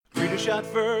Shot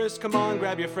First, come on,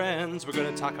 grab your friends. We're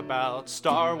gonna talk about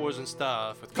Star Wars and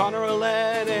stuff with Connor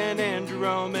Ouellette and Andrew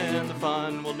Roman. The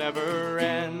fun will never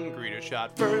end. Greedo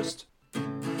Shot First. But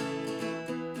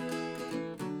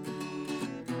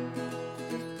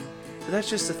that's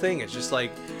just the thing. It's just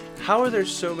like, how are there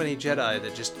so many Jedi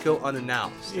that just go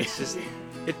unannounced? It's just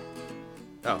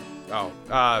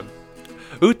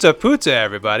Uta Puta,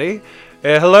 everybody.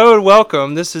 Hello and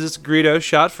welcome. This is Greedo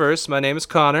Shot First. My name is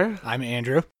Connor. I'm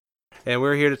Andrew. And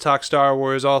we're here to talk Star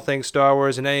Wars, all things Star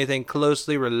Wars, and anything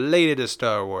closely related to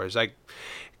Star Wars. I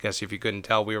guess if you couldn't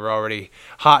tell, we were already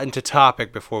hot into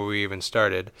topic before we even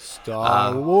started.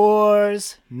 Star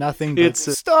Wars. Nothing but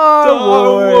It's Star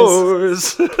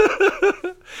Wars.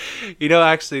 You know,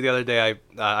 actually, the other day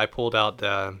I pulled out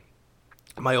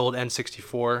my old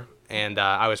N64, and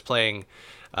I was playing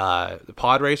the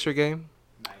Pod Racer game.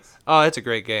 Oh, it's a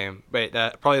great game, but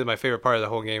probably my favorite part of the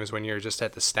whole game is when you're just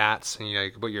at the stats and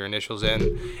you can put your initials in,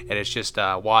 and it's just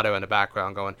Watto in the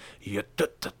background going. I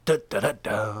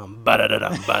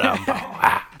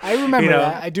remember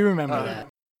that. I do remember that.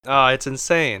 Oh, it's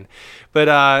insane, but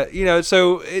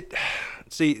so it.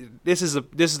 See, this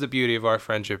is the beauty of our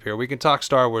friendship here. We can talk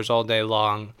Star Wars all day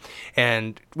long,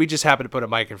 and we just happen to put a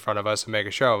mic in front of us and make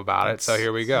a show about it. So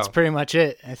here we go. That's pretty much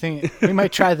it. I think we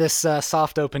might try this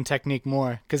soft open technique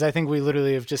more, because I think we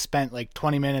literally have just spent like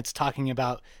 20 minutes talking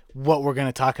about what we're going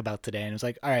to talk about today, and it was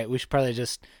like, all right, we should probably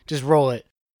just roll it.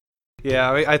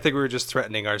 Yeah, I think we were just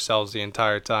threatening ourselves the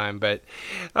entire time. But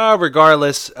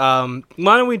regardless, why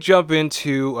don't we jump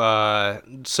into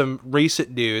some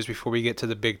recent news before we get to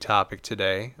the big topic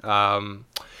today?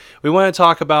 We want to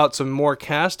talk about some more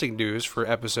casting news for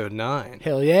Episode 9.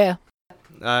 Hell yeah.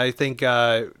 I think,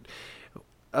 what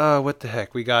the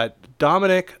heck? We got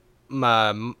Dominic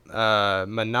Monaghan?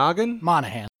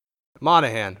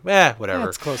 Monaghan. Whatever.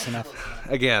 That's close enough.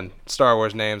 Again, Star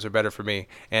Wars names are better for me.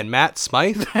 And Matt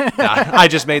Smythe? I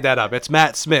just made that up. It's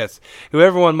Matt Smith, who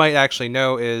everyone might actually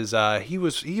know is he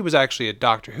was actually a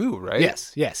Doctor Who, right?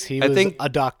 Yes. He was a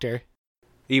doctor.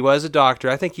 He was a doctor.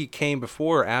 I think he came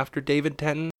before or after David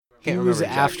Tennant. He was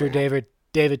after David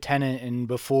Tennant and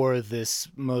before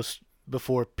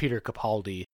Peter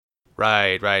Capaldi.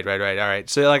 Right. All right.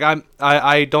 So, like,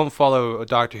 I don't follow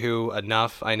Doctor Who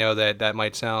enough. I know that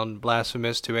might sound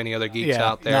blasphemous to any other geeks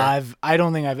out there. No, I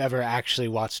don't think I've ever actually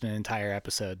watched an entire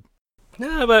episode.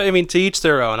 No, but I mean, to each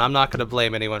their own. I'm not going to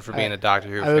blame anyone for being a Doctor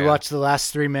Who fan. I would watch the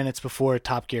last 3 minutes before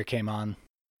Top Gear came on.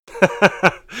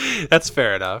 That's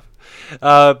fair enough.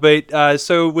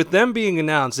 So with them being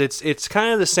announced, it's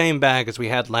kind of the same bag as we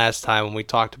had last time when we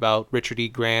talked about Richard E.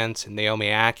 Grant and Naomi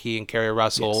Ackie and Kerry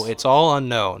Russell. Yes. It's all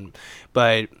unknown,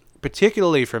 but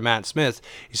particularly for Matt Smith,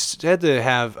 he's said to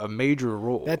have a major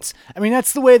role. That's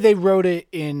the way they wrote it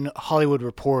in Hollywood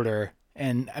Reporter.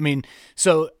 And I mean,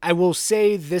 so I will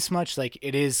say this much, like,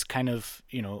 it is kind of,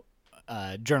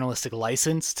 journalistic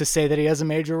license to say that he has a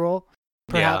major role.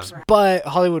 Perhaps, but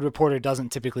Hollywood Reporter doesn't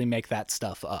typically make that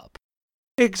stuff up.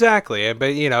 Exactly,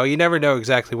 but you never know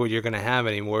exactly what you're going to have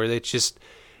anymore. It's just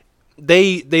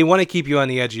they want to keep you on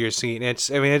the edge of your seat. And it's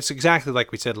exactly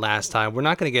like we said last time. We're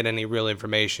not going to get any real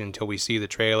information until we see the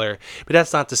trailer. But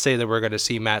that's not to say that we're going to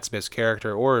see Matt Smith's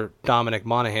character or Dominic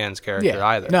Monaghan's character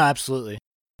either. No, absolutely.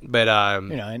 But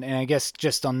and I guess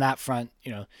just on that front,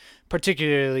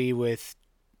 particularly with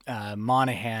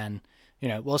Monaghan.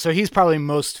 So he's probably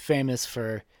most famous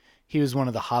for, he was one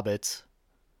of the Hobbits.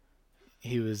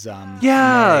 He was,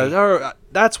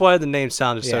 that's why the name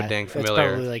sounded so dang familiar. That's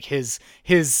probably like his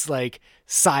like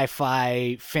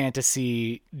sci-fi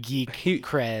fantasy geek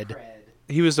cred.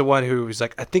 He was the one who was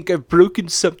like, I think I've broken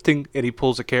something, and he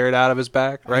pulls a carrot out of his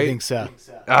back, right? I think so.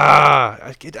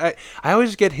 I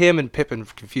always get him and Pippin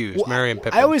confused. Well, Merry and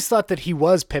Pippin. I always thought that he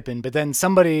was Pippin, but then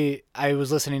I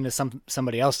was listening to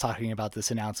somebody else talking about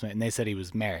this announcement, and they said he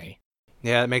was Merry.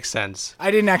 Yeah, that makes sense.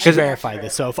 I didn't actually verify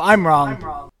this, so if I'm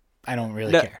wrong, I don't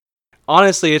really care.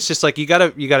 Honestly, it's just like you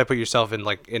gotta put yourself in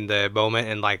the moment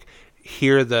and like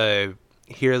hear the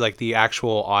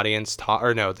actual audience talk,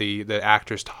 or no, the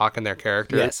actors talk in their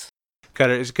character. Yes.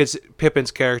 Because Pippin's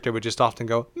character would just often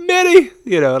go, Merry,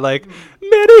 Merry,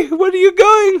 where are you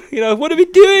going? What are we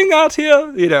doing out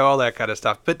here? All that kind of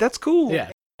stuff. But that's cool. Yeah.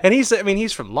 And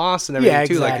he's from Lost and everything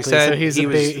too, like you said. So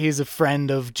he's a friend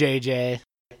of JJ.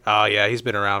 Oh yeah, he's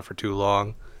been around for too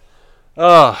long.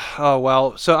 Oh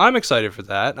well. So I'm excited for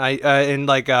that.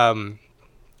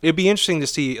 It'd be interesting to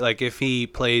see if he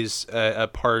plays a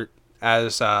part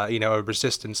as a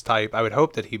resistance type. I would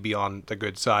hope that he'd be on the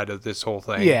good side of this whole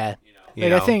thing. Yeah.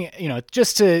 I think,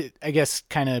 just to, I guess,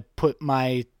 kind of put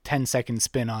my 10-second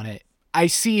spin on it, I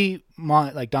see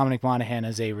Dominic Monaghan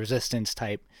as a resistance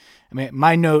type. I mean,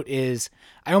 my note is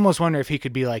I almost wonder if he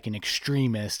could be like an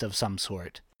extremist of some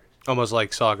sort. Almost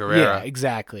like Saw Gerrera. Yeah,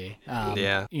 exactly.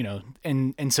 Yeah. You know,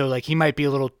 and so like he might be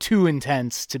a little too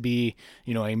intense to be,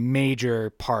 you know, a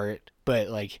major part, but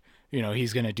like, you know,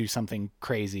 he's going to do something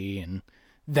crazy and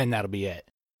then that'll be it.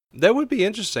 That would be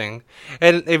interesting.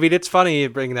 And I mean, it's funny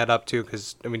bringing that up too,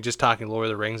 because I mean, just talking Lord of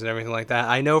the Rings and everything like that.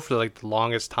 I know for like the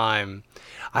longest time,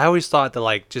 I always thought that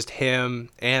like just him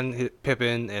and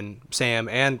Pippin and Sam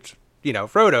and, you know,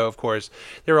 Frodo, of course,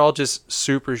 they were all just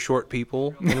super short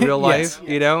people in real life, Yes.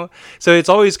 you know? So it's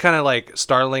always kind of like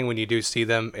startling when you do see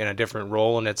them in a different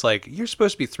role, and it's like, you're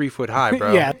supposed to be 3 foot high,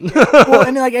 bro. Yeah. Well,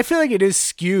 and like I feel like it is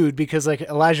skewed because like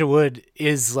Elijah Wood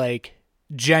is like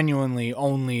genuinely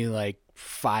only like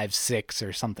 5'6"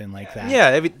 or something like that. Yeah,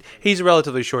 I mean, he's a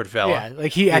relatively short fella. Yeah,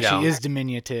 like he actually know. is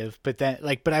diminutive, but that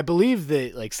like but I believe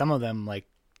that like some of them like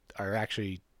are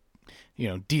actually, you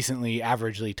know, decently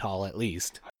averagely tall at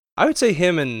least. I would say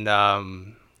him and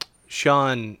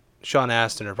Sean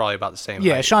Astin are probably about the same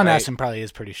Yeah, height, Sean right? Astin probably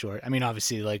is pretty short. I mean,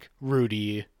 obviously like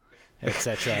Rudy,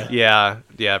 etc.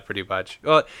 Yeah, pretty much.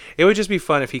 Well, it would just be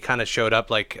fun if he kind of showed up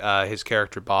like his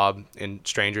character Bob in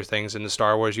Stranger Things in the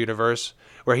Star Wars universe,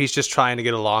 where he's just trying to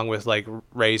get along with like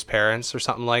Rey's parents or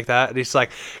something like that. And he's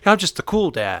like, I'm just the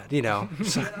cool dad, you know.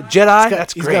 Jedi,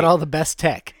 that's He's great. got all the best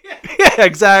tech. Yeah,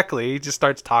 exactly. He just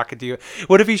starts talking to you.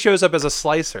 What if he shows up as a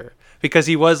slicer? Because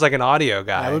he was like an audio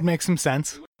guy. That would make some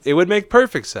sense. It would make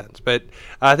perfect sense, but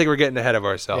I think we're getting ahead of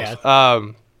ourselves. Yeah.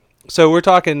 So we're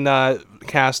talking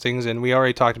castings, and we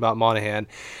already talked about Monahan.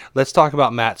 Let's talk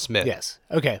about Matt Smith. Yes.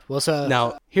 Okay. Well, so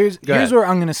Now, here's ahead. where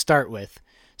I'm going to start with.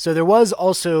 So there was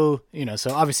also, you know, so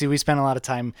obviously we spent a lot of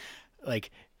time like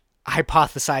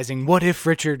hypothesizing what if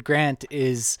Richard Grant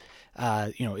is,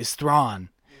 you know, is Thrawn,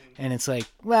 and it's like,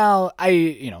 well,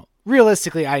 you know,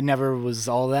 realistically, I never was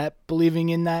all that believing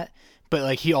in that, but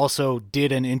like he also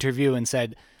did an interview and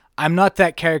said, I'm not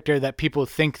that character that people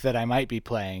think that I might be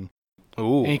playing.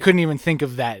 Ooh, And he couldn't even think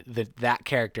of that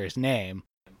character's name.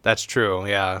 that's true.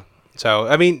 Yeah. So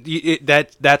I mean,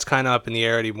 that's kind of up in the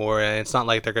air anymore, and it's not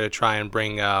like they're going to try and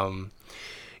bring,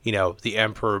 you know, the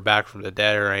Emperor back from the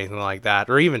dead or anything like that,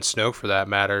 or even Snoke for that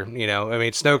matter. You know, I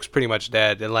mean, Snoke's pretty much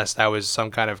dead unless that was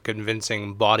some kind of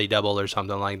convincing body double or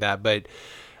something like that. But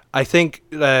I think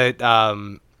that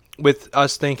with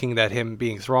us thinking that him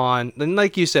being Thrawn, and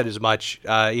like you said as much,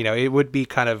 you know, it would be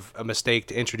kind of a mistake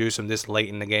to introduce him this late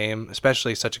in the game,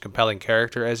 especially such a compelling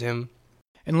character as him.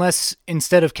 Unless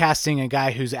instead of casting a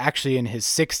guy who's actually in his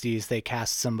 60s, they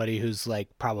cast somebody who's like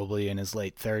probably in his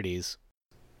late 30s.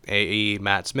 A.E.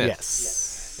 Matt Smith.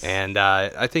 Yes. And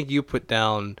I think you put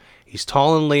down he's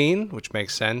tall and lean, which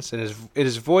makes sense, and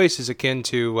his voice is akin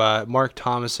to Mark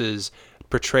Thomas's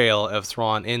portrayal of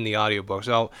Thrawn in the audiobook.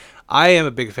 So I am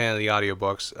a big fan of the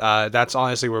audiobooks. That's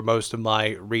honestly where most of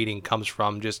my reading comes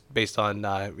from, just based on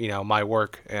you know, my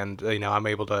work, and you know, I'm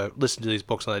able to listen to these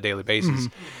books on a daily basis.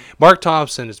 Mark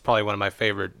Thompson is probably one of my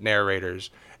favorite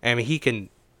narrators. I mean, he can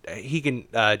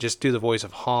just do the voice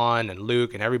of Han and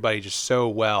Luke and everybody just so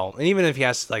well. And even if he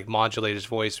has to like modulate his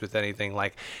voice with anything,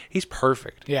 like he's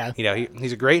perfect. Yeah. You know,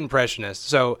 he's a great impressionist.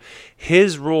 So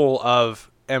his role of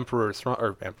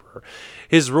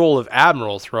his role of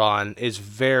Admiral Thrawn is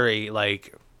very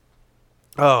like,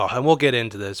 oh, and we'll get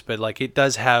into this, but like it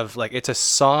does have like, it's a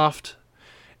soft,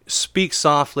 speak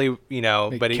softly, you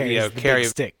know, but carries you know, the big carry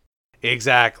stick.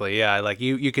 Exactly, yeah. Like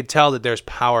you could tell that there's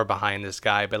power behind this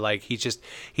guy, but like he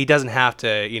doesn't have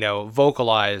to, you know,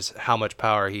 vocalize how much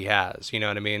power he has. You know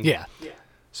what I mean? Yeah.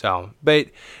 So, but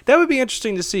that would be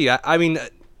interesting to see. I mean,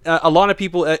 a lot of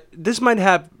people. This might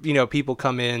have, you know, people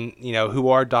come in, you know, who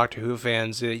are Doctor Who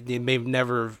fans. They may have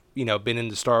never, you know, been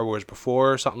into Star Wars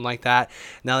before or something like that.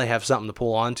 Now they have something to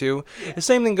pull onto. The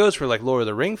same thing goes for like Lord of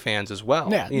the Ring fans as well.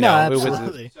 Yeah. You No, know,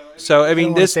 absolutely. So I I mean,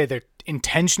 don't want to this. say they're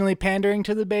intentionally pandering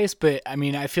to the base, but I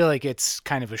mean, I feel like it's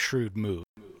kind of a shrewd move.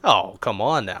 Oh, come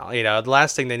on now. You know, the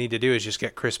last thing they need to do is just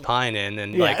get Chris Pine in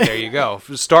and like Yeah. there you go.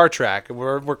 Star Trek,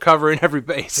 we're covering every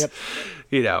base. Yep.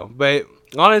 You know, but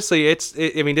honestly,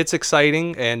 I mean, it's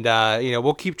exciting, and you know,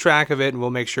 we'll keep track of it and we'll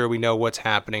make sure we know what's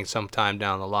happening sometime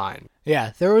down the line.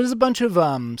 Yeah, there was a bunch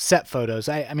of set photos.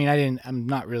 I mean, I'm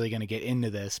not really going to get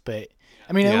into this, but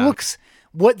I mean, Yeah. it looks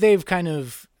what they've kind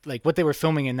of like what they were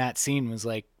filming in that scene was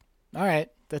like, all right,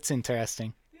 that's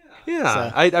interesting.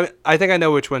 Yeah, So- I think I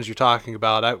know which ones you're talking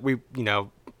about. We, you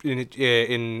know,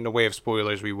 in a way of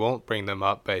spoilers, we won't bring them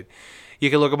up, but You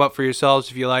can look them up for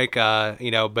yourselves if you like, but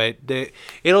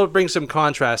it'll bring some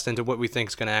contrast into what we think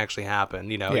is going to actually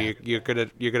happen. You're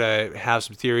gonna have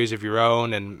some theories of your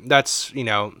own, and that's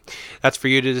for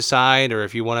you to decide, or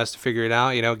if you want us to figure it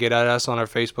out, get at us on our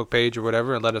Facebook page or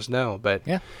whatever and let us know. But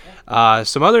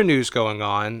some other news going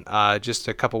on. Just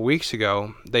a couple weeks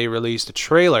ago, they released a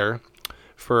trailer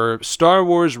for Star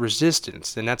Wars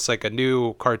Resistance, and that's like a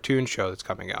new cartoon show that's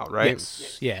coming out, right?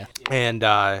 Yes. Yeah. And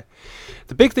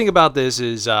the big thing about this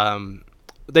is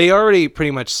they already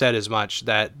pretty much said as much,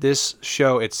 that this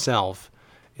show itself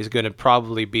is going to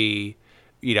probably be,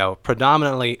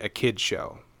 predominantly a kid's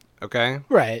show, okay?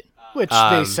 Right. Which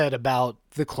they said about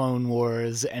the Clone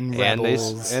Wars and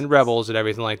Rebels. And Rebels and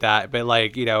everything like that. But,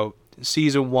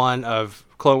 season 1 of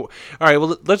Clone... All right,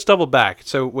 well, let's double back.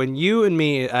 So when you and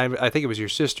me, I think it was your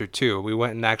sister too, we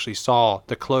went and actually saw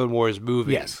the Clone Wars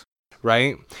movie. Yes.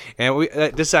 Right? And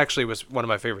this actually was one of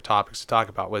my favorite topics to talk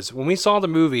about, was when we saw the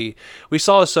movie, we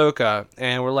saw Ahsoka,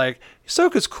 and we're like,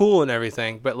 Ahsoka's cool and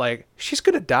everything, but, she's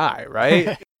going to die,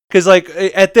 right? Because,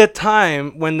 at that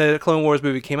time, when the Clone Wars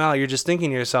movie came out, you're just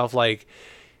thinking to yourself,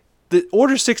 the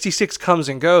Order 66 comes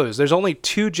and goes. There's only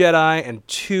 2 Jedi and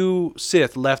 2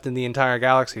 Sith left in the entire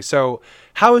galaxy. So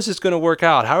how is this going to work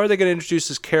out? How are they going to introduce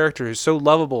this character who's so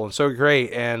lovable and so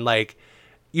great, and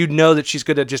that she's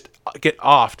going to just get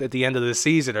offed at the end of the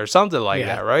season or something like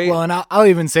that, right? Well, and I'll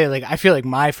even say, I feel like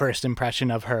my first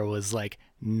impression of her was,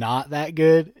 not that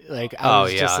good. I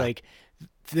was just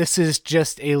this is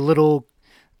just a little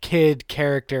kid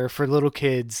character for little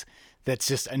kids that's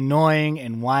just annoying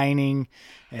and whining.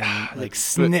 And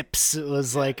Snips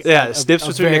was Snips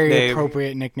was her very nickname.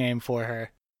 Appropriate nickname for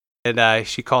her. And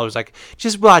she called her,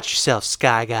 just watch yourself,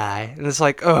 Sky Guy. And it's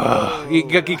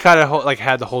you kind of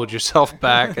had to hold yourself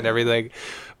back and everything.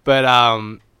 But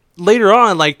later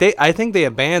on, I think they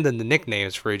abandoned the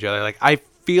nicknames for each other. I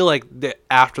feel like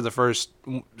after the first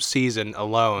season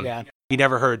alone, you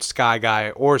never heard Sky Guy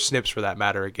or Snips for that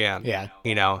matter again. Yeah.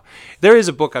 There is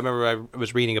a book I remember I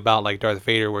was reading about Darth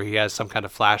Vader, where he has some kind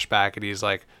of flashback and he's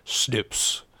like,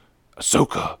 Snips,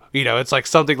 Ahsoka. It's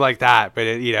something like that.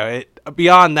 But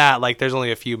beyond that, there's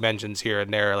only a few mentions here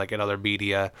and there, in other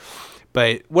media.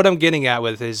 But what I'm getting at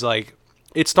with is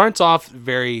it starts off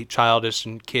very childish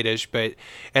and kiddish, but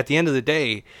at the end of the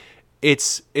day,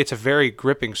 it's a very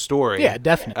gripping story. Yeah,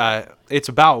 definitely. It's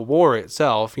about war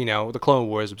itself, the Clone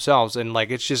Wars themselves, and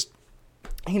it's just,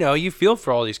 you feel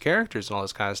for all these characters and all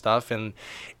this kind of stuff, and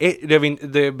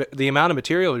the amount of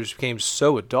material just became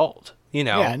so adult,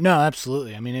 Yeah, no,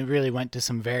 absolutely. It really went to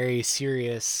some very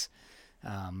serious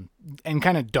and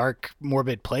kind of dark,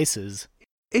 morbid places.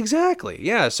 Exactly.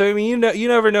 Yeah. So you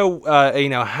never know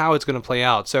how it's going to play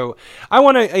out. So I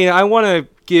want to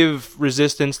give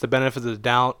Resistance the benefit of the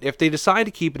doubt. If they decide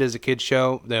to keep it as a kids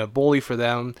show, then bully for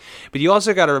them. But you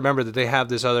also got to remember that they have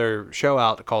this other show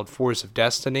out called Force of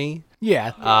Destiny.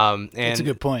 Yeah. And that's a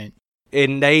good point.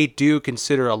 And they do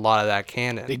consider a lot of that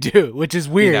canon. They do, which is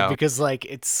weird because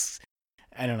it's,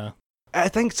 I don't know. I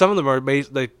think some of them are made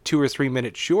 2 or 3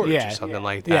 minute shorts or something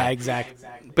like that. Yeah, exactly.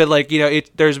 But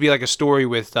there's be a story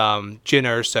with Jyn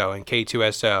Erso and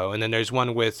K2SO, and then there's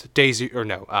one with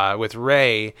with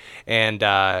Rey and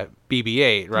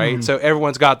BB-8, right? Mm-hmm. So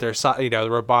everyone's got their the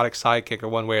robotic sidekick or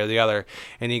one way or the other.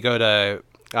 And you go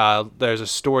to there's a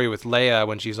story with Leia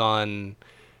when she's on,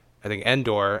 I think,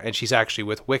 Endor, and she's actually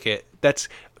with Wicket. That's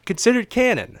considered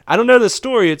canon. I don't know the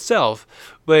story itself,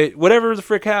 but whatever the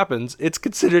frick happens, it's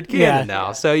considered canon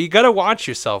now. So you got to watch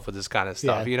yourself with this kind of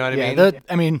stuff. You know what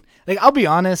I mean? I'll be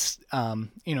honest,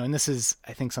 and this is,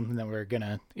 I think, something that we're going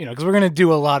to, because we're going to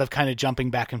do a lot of kind of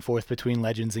jumping back and forth between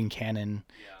Legends and canon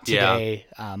today,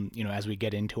 as we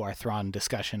get into our Thrawn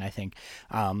discussion, I think.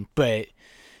 But,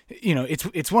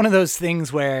 it's one of those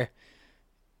things where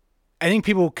I think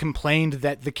people complained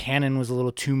that the canon was a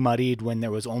little too muddied when there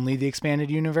was only the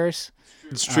expanded universe.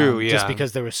 It's true, yeah. Just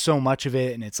because there was so much of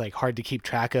it and it's hard to keep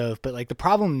track of. But the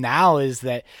problem now is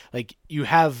that you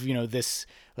have, this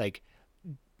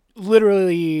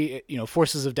literally,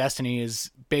 Forces of Destiny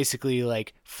is basically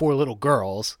 4 little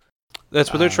girls.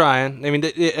 That's what they're trying.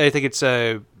 I think it's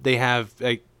they have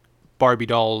Barbie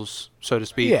dolls, so to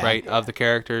speak, right, of the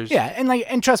characters. Yeah,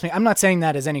 and trust me, I'm not saying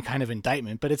that as any kind of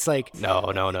indictment, but it's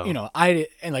no.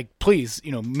 Please,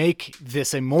 make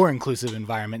this a more inclusive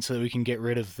environment so that we can get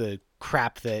rid of the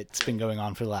crap that's been going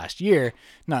on for the last year.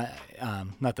 Not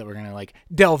that we're gonna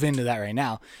delve into that right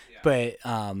now, but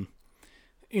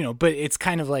but it's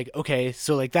kind of okay,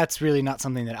 so that's really not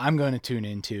something that I'm going to tune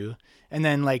into. And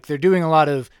then they're doing a lot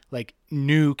of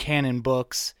new canon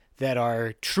books that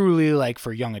are truly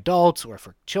for young adults or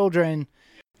for children.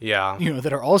 Yeah.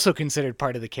 that are also considered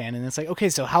part of the canon. It's like, okay,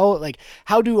 so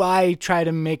how do I try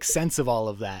to make sense of all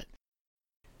of that?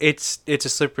 It's a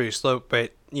slippery slope,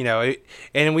 but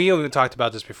and we even talked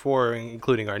about this before,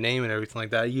 including our name and everything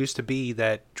like that. It used to be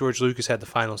that George Lucas had the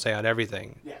final say on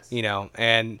everything. Yes.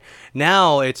 And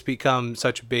now it's become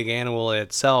such a big animal in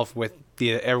itself with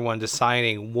everyone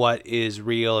deciding what is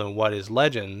real and what is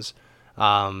legends.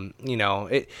 You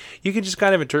can just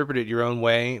kind of interpret it your own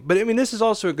way. But I mean, this is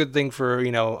also a good thing for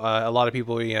a lot of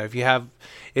people. If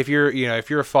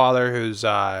you're a father who's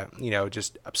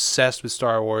just obsessed with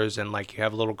Star Wars and like you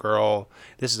have a little girl,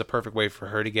 this is a perfect way for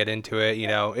her to get into it.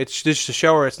 It's just to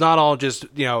show her it's not all just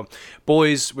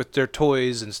boys with their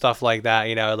toys and stuff like that.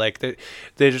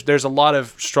 There's a lot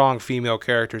of strong female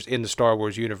characters in the Star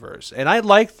Wars universe, and I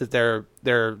like that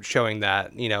they're showing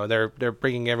that. They're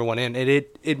bringing everyone in, and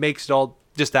it makes it all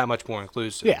just that much more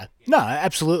inclusive. Yeah, no,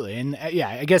 absolutely. And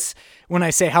I guess when I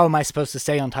say how am I supposed to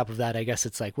stay on top of that, I guess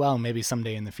it's like, well, maybe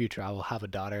someday in the future I will have a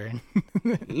daughter, and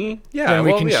then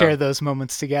we can share those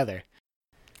moments together.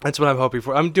 That's what I'm hoping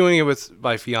for. I'm doing it with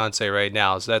my fiance right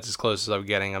now, so that's as close as I'm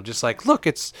getting. I'm just like, look,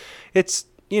 it's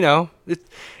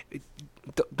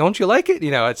don't you like it?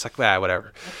 It's like,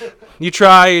 whatever. You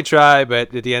try,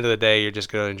 but at the end of the day, you're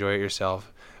just going to enjoy it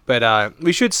yourself. But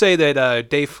we should say that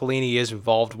Dave Filoni is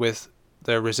involved with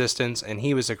the Resistance, and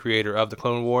he was the creator of the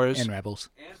Clone Wars and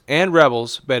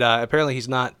Rebels. But apparently, he's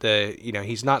not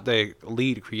the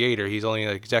lead creator. He's only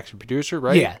the executive producer,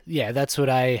 right? Yeah, that's what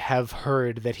I have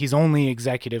heard. That he's only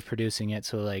executive producing it.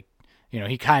 So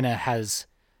he kind of has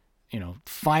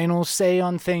final say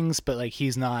on things, but like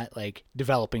he's not like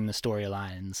developing the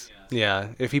storylines. Yeah,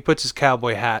 if he puts his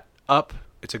cowboy hat up,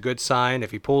 it's a good sign. If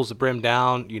he pulls the brim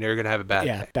down, you're gonna have a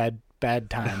bad day. bad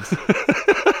times.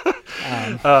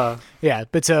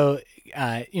 But so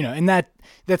and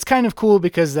that's kind of cool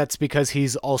because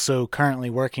he's also currently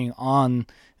working on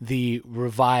the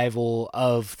revival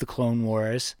of the Clone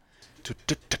Wars.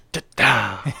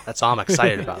 That's all I'm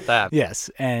excited about that. Yes,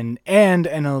 and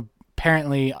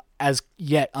apparently as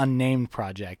yet unnamed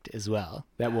project as well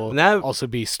that will also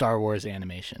be Star Wars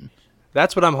animation.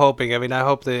 That's what I'm hoping. I mean, I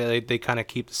hope they kind of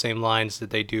keep the same lines that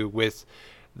they do with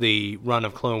the run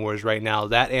of Clone Wars right now.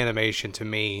 That animation to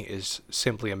me is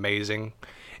simply amazing,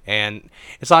 and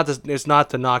it's not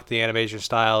to knock the animation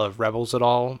style of Rebels at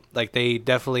all. Like I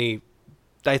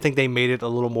think they made it a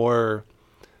little more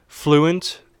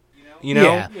fluent.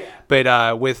 Yeah.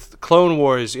 But with Clone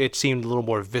Wars, it seemed a little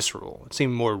more visceral. It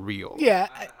seemed more real. Yeah.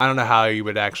 I don't know how you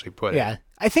would actually put it. Yeah.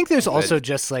 I think there's also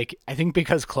just I think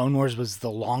because Clone Wars was the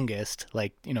longest,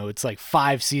 it's like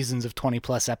 5 seasons of 20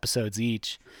 plus episodes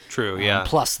each. True, yeah.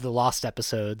 Plus the lost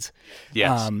episodes.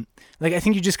 Yes. I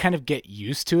think you just kind of get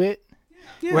used to it.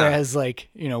 Yeah. Whereas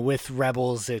with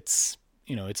Rebels, it's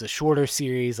a shorter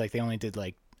series. Like they only did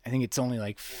I think it's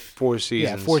only 4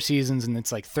 seasons. Yeah, 4 seasons, and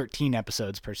it's 13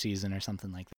 episodes per season or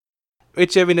something like that.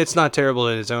 Which, I mean, it's not terrible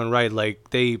in its own right.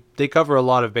 Like they cover a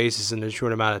lot of bases in a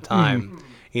short amount of time.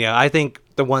 Mm-hmm. I think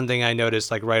the one thing I noticed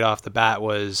right off the bat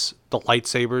was the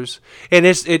lightsabers, and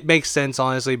it makes sense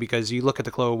honestly because you look at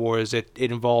the Clone Wars, it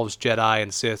involves Jedi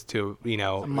and Sith to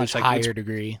a much higher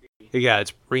degree. Yeah,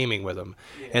 it's reaming with them,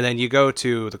 and then you go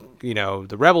to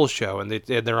the Rebels show, and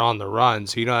they're on the run,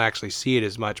 so you don't actually see it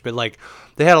as much. But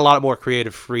they had a lot more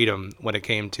creative freedom when it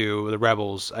came to the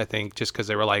Rebels. I think just because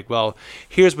they were like, well,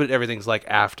 here's what everything's like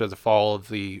after the fall of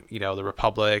the the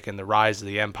Republic and the rise of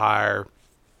the Empire.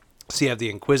 So you have the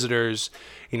Inquisitors.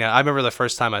 I remember the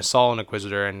first time I saw an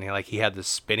Inquisitor, and he had this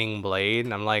spinning blade,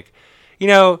 and I'm like,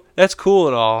 that's cool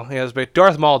and all. But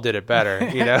Darth Maul did it better.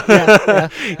 Yeah.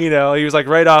 He was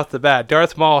right off the bat.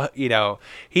 Darth Maul,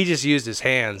 he just used his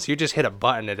hands. You just hit a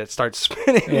button and it starts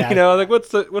spinning. Yeah. What's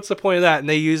the point of that? And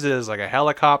they use it as a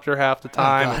helicopter half the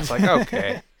time. It's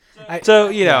okay.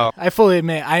 I fully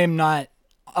admit I am not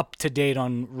up to date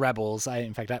on Rebels.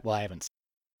 I haven't.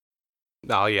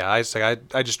 Oh yeah, I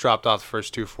just dropped off the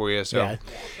first 2 for you, so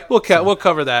we'll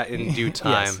cover that in due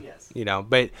time. Yes.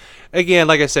 But again,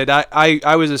 like I said,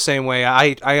 I was the same way.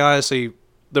 I honestly,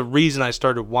 the reason I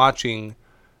started watching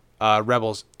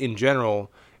Rebels in general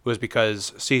was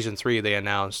because season 3 they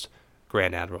announced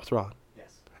Grand Admiral Thrawn. Yes.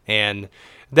 And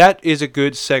that is a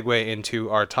good segue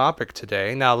into our topic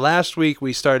today. Now, last week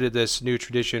we started this new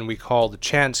tradition we call the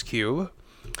Chance Cube.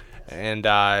 And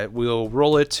we'll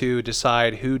roll it to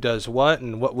decide who does what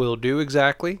and what we'll do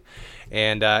exactly.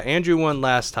 And Andrew won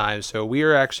last time, so we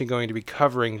are actually going to be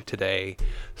covering today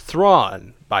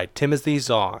Thrawn by Timothy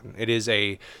Zahn. It is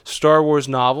a Star Wars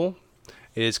novel.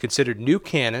 It is considered new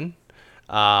canon,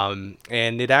 and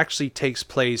it actually takes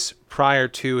place prior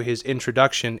to his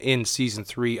introduction in Season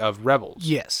 3 of Rebels.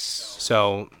 Yes.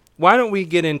 So why don't we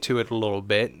get into it a little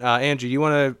bit? Andrew, you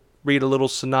want to read a little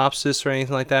synopsis or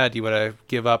anything like that? Do you want to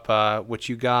give up what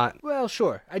you got? Well,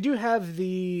 sure. I do have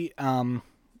the, I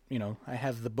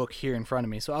have the book here in front of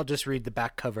me, so I'll just read the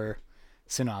back cover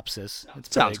synopsis.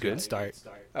 It's Sounds a good good. start.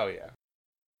 Oh, yeah.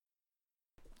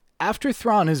 After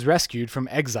Thrawn is rescued from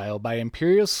exile by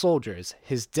Imperial soldiers,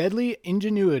 his deadly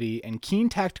ingenuity and keen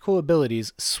tactical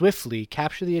abilities swiftly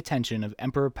capture the attention of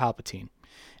Emperor Palpatine.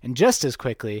 And just as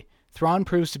quickly, Thrawn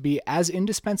proves to be as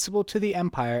indispensable to the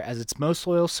Empire as its most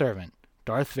loyal servant,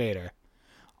 Darth Vader.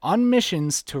 On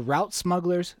missions to rout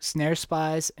smugglers, snare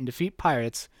spies, and defeat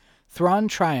pirates, Thrawn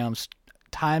triumphs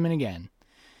time and again.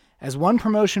 As one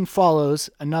promotion follows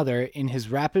another in his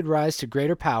rapid rise to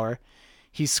greater power,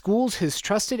 he schools his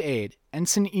trusted aide,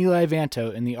 Ensign Eli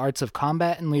Vanto, in the arts of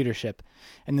combat and leadership,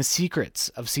 and the secrets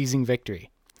of seizing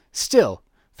victory. Still,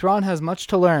 Thrawn has much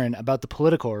to learn about the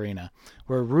political arena,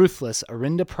 where ruthless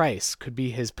Arinda Pryce could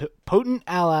be his potent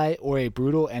ally or a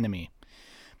brutal enemy.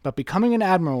 But becoming an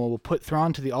admiral will put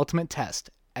Thrawn to the ultimate test,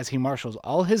 as he marshals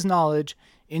all his knowledge,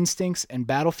 instincts, and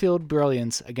battlefield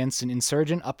brilliance against an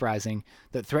insurgent uprising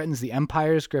that threatens the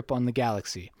Empire's grip on the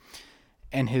galaxy,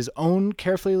 and his own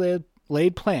carefully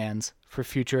laid plans for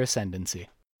future ascendancy.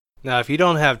 Now, if you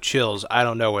don't have chills, I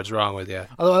don't know what's wrong with you.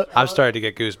 Although, I'm starting to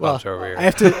get goosebumps over here. I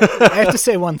have to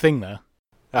say one thing though.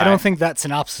 I don't think that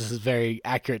synopsis is very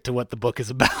accurate to what the book is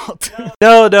about.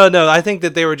 No. I think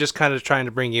that they were just kind of trying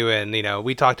to bring you in.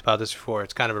 We talked about this before.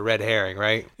 It's kind of a red herring,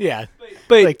 right? Yeah.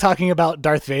 But like talking about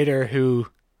Darth Vader, who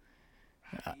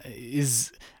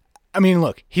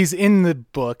look, he's in the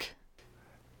book.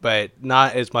 But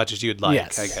not as much as you'd like,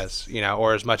 yes. I guess,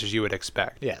 or as much as you would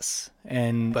expect. Yes.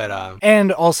 And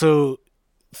also,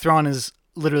 Thrawn is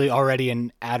literally already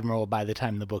an admiral by the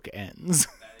time the book ends.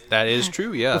 That is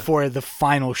true, yeah. Before the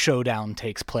final showdown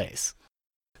takes place.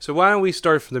 So why don't we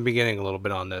start from the beginning a little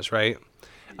bit on this, right?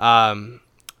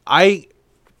 I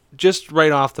just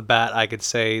right off the bat, I could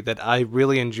say that I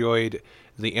really enjoyed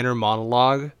the inner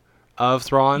monologue of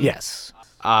Thrawn. Yes.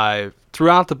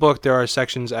 Throughout the book, there are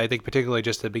sections, I think particularly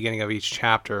just at the beginning of each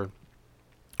chapter,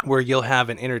 where you'll have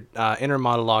an inner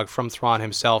monologue from Thrawn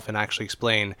himself and actually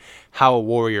explain how a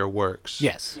warrior works.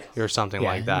 Yes. Or something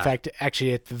like that. In fact,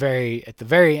 actually at the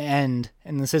very end,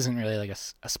 and this isn't really like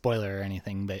a spoiler or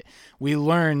anything, but we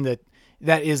learn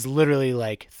that is literally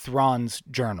like Thrawn's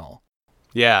journal.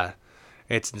 Yeah.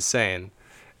 It's insane.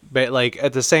 But like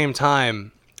at the same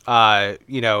time, the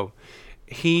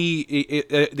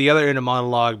other inner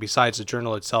monologue besides the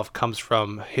journal itself comes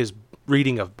from his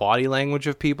reading of body language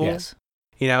of people. Yes.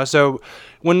 So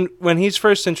when he's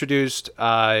first introduced,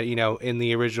 in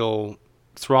the original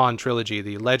Thrawn trilogy,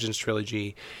 the Legends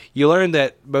trilogy, you learn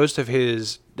that most of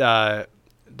his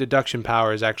deduction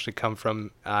powers actually come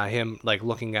from him like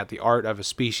looking at the art of a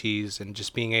species and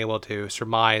just being able to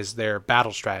surmise their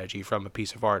battle strategy from a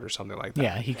piece of art or something like that.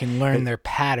 Yeah, he can learn their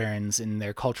patterns and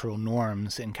their cultural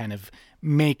norms and kind of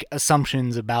make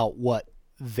assumptions about what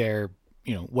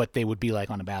what they would be like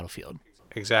on a battlefield.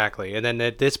 Exactly. And then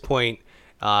at this point,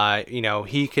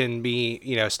 he can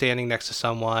be, standing next to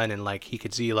someone and like he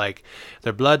could see like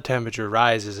their blood temperature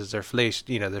rises as their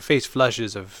face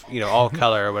flushes of, all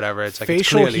color or whatever. It's like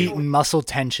facial it's heat and muscle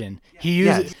tension. He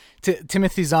uses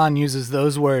Timothy Zahn uses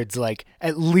those words like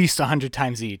at least 100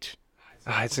 times each.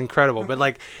 It's incredible. But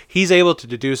like he's able to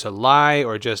deduce a lie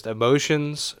or just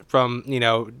emotions from,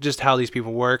 just how these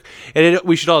people work. And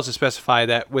we should also specify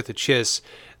that with the Chiss,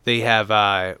 they have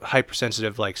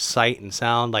hypersensitive like sight and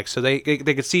sound, like so they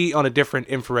could see on a different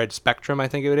infrared spectrum. I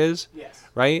think it is. Yes.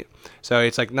 Right. So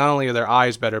it's like not only are their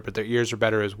eyes better, but their ears are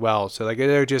better as well. So like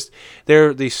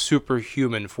they're the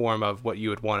superhuman form of what you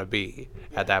would want to be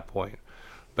at that point.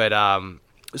 But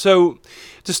so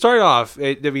to start off,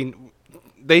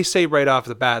 they say right off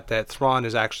the bat that Thrawn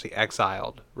is actually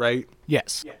exiled, right?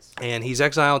 Yes. And he's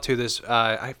exiled to this.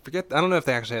 I don't know if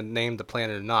they actually had named the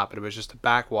planet or not, but it was just a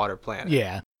backwater planet.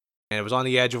 Yeah. And it was on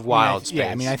the edge of wild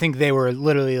space. Yeah, I think they were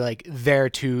literally like there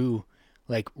to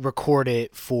like record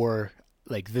it for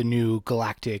like the new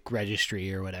galactic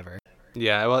registry or whatever.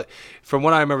 Yeah, well, from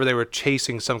what I remember, they were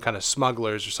chasing some kind of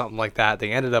smugglers or something like that.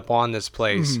 They ended up on this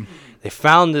place. Mm-hmm. They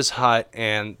found this hut,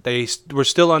 and they were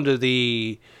still under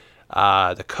the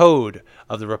code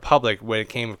of the Republic when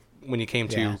you came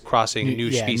to crossing new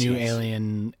species. New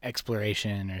alien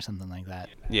exploration or something like that.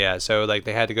 Yeah, so like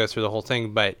they had to go through the whole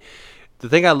thing, but the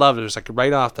thing I loved was like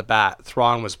right off the bat,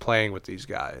 Thrawn was playing with these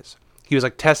guys. He was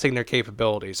like testing their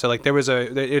capabilities. So like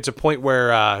it's a point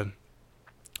where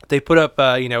they put up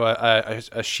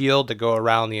a shield to go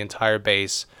around the entire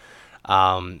base,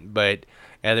 but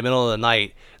in the middle of the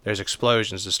night there's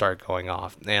explosions that start going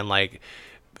off, and like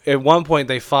at one point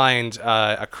they find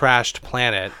a crashed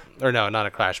planet, or no, not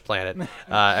a crashed planet,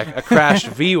 a crashed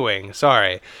V-wing.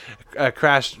 Sorry, a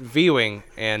crashed V-wing,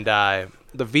 and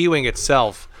the V-wing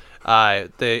itself,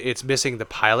 it's missing the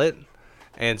pilot,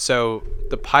 and so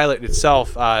the pilot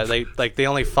itself, they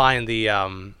only find the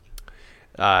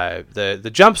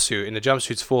jumpsuit, and the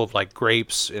jumpsuit's full of like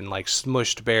grapes and like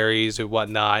smushed berries and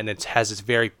whatnot, and it has this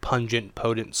very pungent,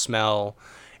 potent smell.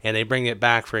 And they bring it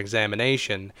back for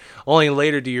examination. Only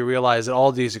later do you realize that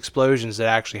all these explosions that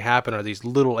actually happen are these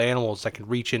little animals that can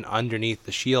reach in underneath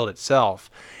the shield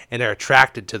itself, and they're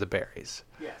attracted to the berries.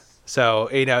 Yes. So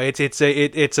it's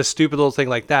a stupid little thing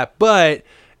like that, but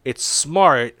it's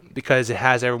smart because it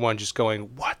has everyone just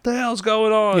going, "What the hell's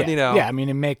going on?" Yeah. Yeah, I mean,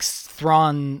 it makes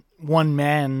Thrawn one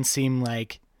man seem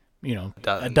like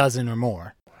a dozen or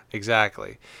more.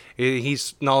 Exactly.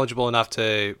 He's knowledgeable enough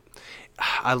to.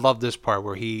 I love this part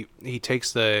where he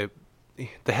takes the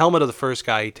helmet of the first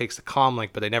guy, he takes the comlink,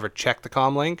 but they never check the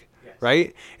comlink, yes.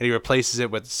 Right? And he replaces it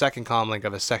with the second comlink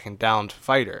of a second downed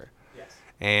fighter. Yes.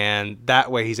 And that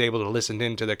way he's able to listen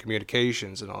into their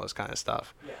communications and all this kind of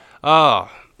stuff. Yeah. Oh,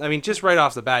 I mean, just right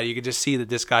off the bat, you could just see that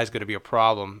this guy's going to be a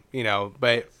problem,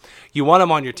 but you want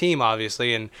him on your team,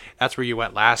 obviously, and that's where you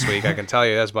went last week, I can tell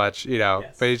you as much,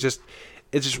 yes. But it's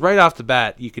just right off the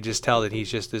bat, you could just tell that he's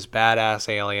just this badass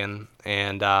alien.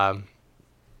 And I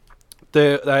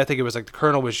think it was like the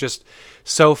colonel was just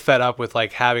so fed up with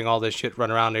like having all this shit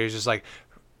run around. He was just like,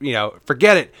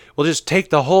 forget it. We'll just take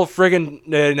the whole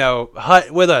friggin'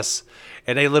 hut with us.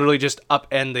 And they literally just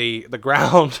upend the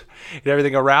ground and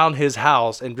everything around his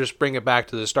house and just bring it back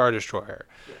to the Star Destroyer.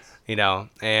 Yes.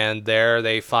 And there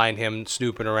they find him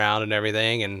snooping around and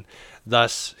everything, and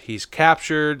thus he's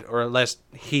captured, or unless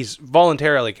he's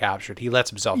voluntarily captured, he lets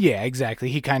himself. Yeah, exactly.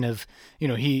 He kind of,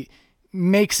 he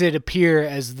makes it appear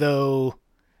as though,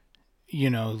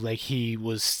 like he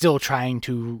was still trying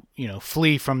to,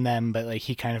 flee from them, but like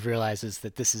he kind of realizes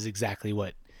that this is exactly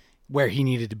where he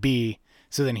needed to be.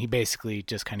 So then he basically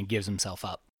just kind of gives himself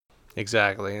up.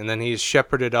 Exactly. And then he's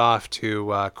shepherded off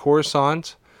to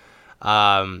Coruscant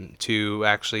to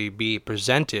actually be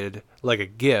presented like a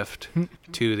gift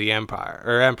to the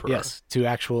Emperor. Yes, to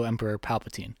actual Emperor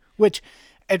Palpatine, which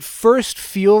at first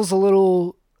feels a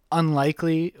little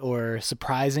unlikely or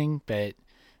surprising, but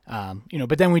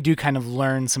but then we do kind of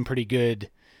learn some pretty good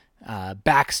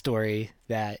backstory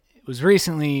that was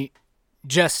recently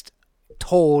just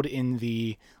told in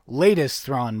the latest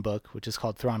Thrawn book, which is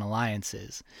called Thrawn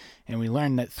Alliances, and we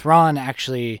learned that Thrawn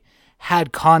actually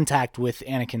had contact with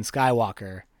Anakin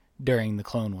Skywalker during the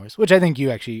Clone Wars, which I think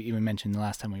you actually even mentioned the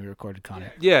last time we recorded,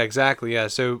 Connor. Yeah, exactly. Yeah.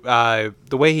 So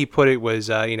the way he put it was,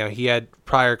 he had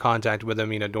prior contact with him,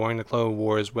 during the Clone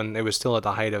Wars when it was still at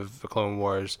the height of the Clone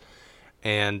Wars,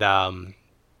 and when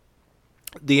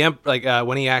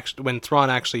Thrawn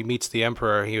actually meets the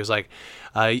Emperor, he was like,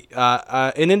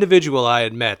 an individual I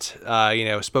had met,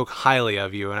 spoke highly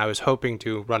of you, and I was hoping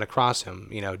to run across him,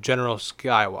 General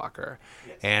Skywalker.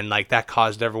 Yes. And like that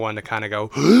caused everyone to kind of go,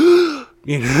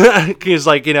 he's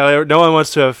like, no one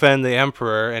wants to offend the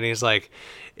Emperor, and he's like,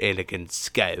 Anakin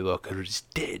Skywalker is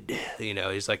dead.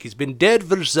 He's like, he's been dead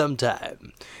for some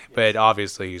time, but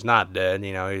obviously he's not dead.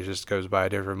 He just goes by a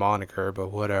different moniker,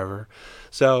 but whatever.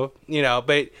 So,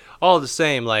 but all the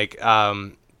same, like,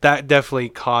 that definitely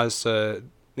caused a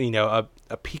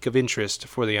peak of interest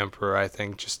for the Emperor, I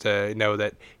think, just to know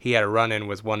that he had a run-in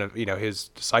with one of, his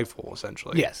disciple,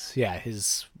 essentially. Yes, yeah,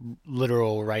 his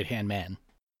literal right-hand man.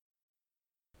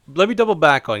 Let me double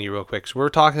back on you real quick. So we're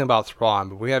talking about Thrawn,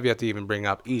 but we have yet to even bring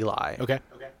up Eli. Okay.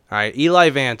 All right, Eli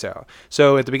Vanto.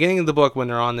 So at the beginning of the book, when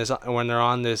they're on this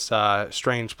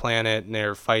strange planet and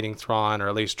they're fighting Thrawn, or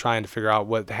at least trying to figure out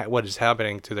what is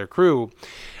happening to their crew,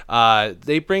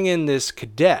 they bring in this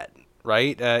cadet,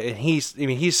 right? And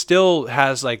he still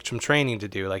has like some training to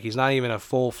do. Like he's not even a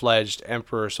full-fledged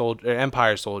Empire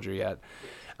soldier yet,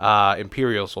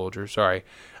 Imperial soldier. Sorry.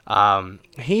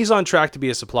 He's on track to be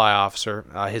a supply officer.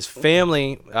 His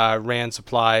family ran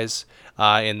supplies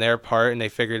in their part, and they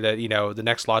figured that the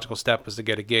next logical step was to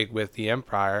get a gig with the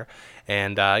Empire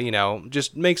and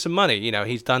just make some money.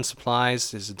 He's done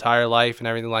supplies his entire life and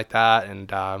everything like that,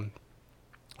 and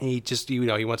he just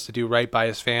he wants to do right by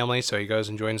his family, so he goes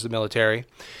and joins the military.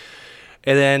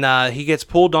 And then he gets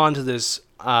pulled onto this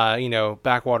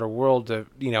backwater world to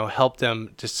help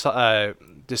them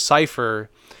decipher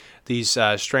these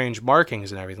strange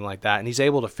markings and everything like that, and he's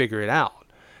able to figure it out.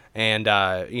 And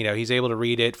he's able to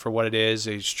read it for what it is.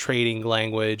 He's trading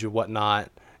language or whatnot.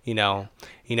 He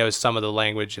knows some of the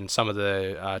language and some of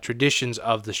the traditions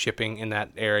of the shipping in that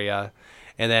area.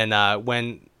 And then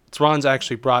when Thrawn's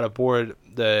actually brought aboard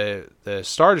the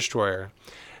Star Destroyer,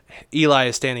 Eli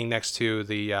is standing next to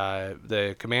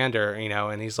the commander,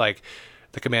 and he's like,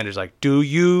 the commander's like, "Do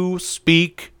you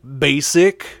speak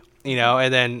basic?"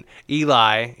 And then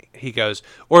Eli, he goes,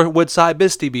 "Or would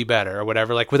Cybisti be better?" or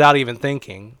whatever, like without even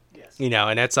thinking. Yes.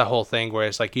 And that's the whole thing where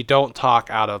it's like you don't talk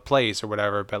out of place or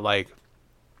whatever, but like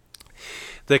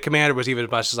the commander was even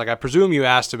as much as like, "I presume you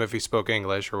asked him if he spoke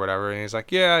English or whatever," and he's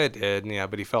like, "Yeah, I did,"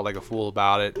 but he felt like a fool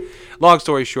about it. Long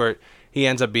story short, he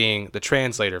ends up being the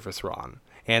translator for Thrawn,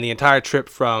 and the entire trip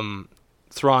from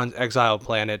Thrawn's exiled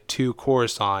planet to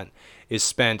Coruscant is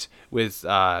spent with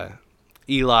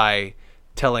Eli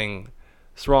telling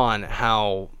Thrawn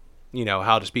how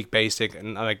to speak basic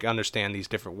and like understand these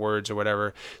different words or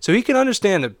whatever. So he can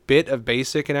understand a bit of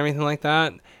basic and everything like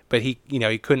that, but he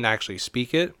couldn't actually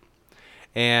speak it.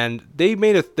 And they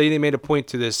made a point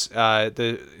to this.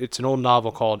 It's an old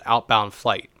novel called Outbound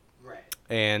Flight, right?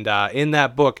 And in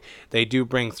that book, they do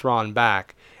bring Thrawn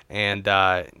back. And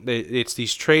it's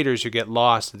these traders who get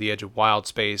lost at the edge of wild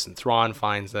space, and Thrawn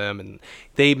finds them, and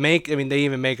they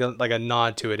even make a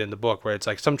nod to it in the book, where it's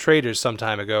like some traders some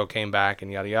time ago came back and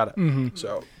yada yada. Mm-hmm.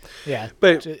 So yeah,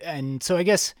 and so I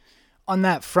guess on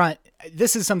that front,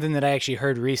 this is something that I actually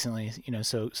heard recently.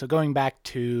 So going back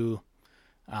to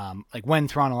like when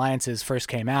Thrawn Alliances first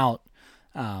came out,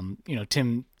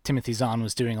 Timothy Zahn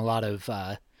was doing a lot of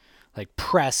like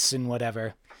press and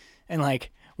whatever, and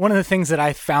like. One of the things that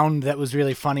I found that was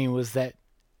really funny was that,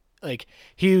 like,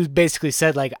 he basically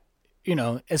said, like,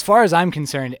 as far as I'm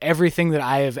concerned, everything that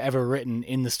I have ever written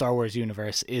in the Star Wars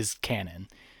universe is canon,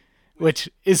 which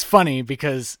is funny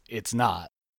because it's not.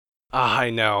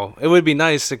 I know. It would be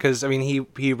nice because,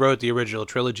 he wrote the original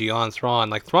trilogy on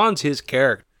Thrawn. Like, Thrawn's his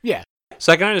character. Yeah.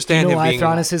 So I can understand him why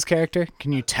Thrawn is his character?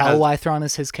 Can you tell why Thrawn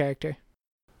is his character?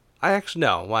 I actually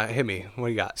know. Why? Hit me. What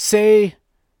do you got? Say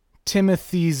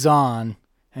Timothy Zahn.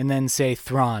 And then say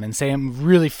Thrawn, and say him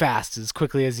really fast, as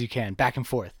quickly as you can, back and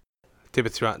forth.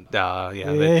 Timothy Thrawn,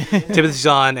 Timothy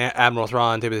Zahn, Admiral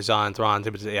Thrawn, Timothy Zahn, Thrawn,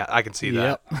 Timothy. Yeah, I can see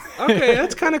that. Yep. Okay,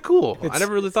 that's kind of cool. I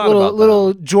never really thought about that.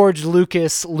 Little George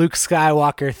Lucas, Luke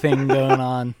Skywalker thing going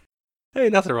on. Hey,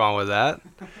 nothing wrong with that.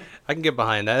 I can get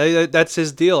behind that. That's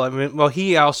his deal. I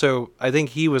think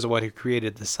he was the one who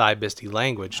created the Cybisti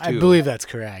language too. I believe that's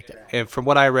correct. And from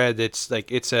what I read, it's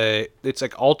like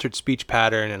altered speech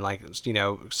pattern, and like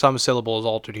some syllables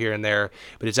altered here and there,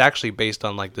 but it's actually based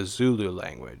on like the Zulu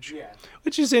language,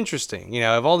 which is interesting.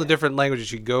 Of all the different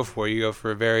languages you go for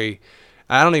a very,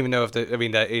 I don't even know if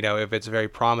if it's very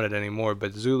prominent anymore,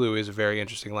 but Zulu is a very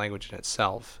interesting language in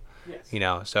itself.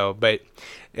 Yes. But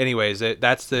anyways,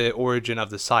 that's the origin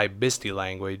of the Cybisti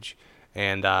language,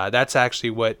 and that's actually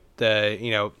what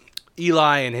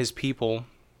Eli and his people,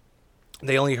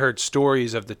 they only heard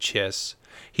stories of the Chiss.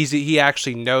 He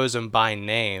actually knows them by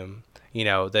name,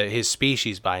 his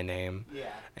species by name,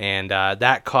 and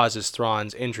that causes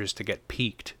Thrawn's interest to get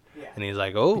piqued. Yeah. And he's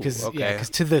like, "Oh, because, okay." Because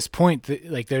to this point,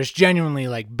 there's genuinely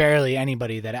like barely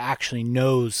anybody that actually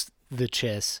knows the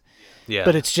Chiss. Yeah.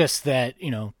 But it's just that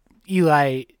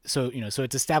Eli, so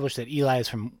it's established that Eli is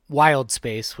from wild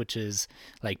space, which is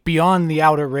like beyond the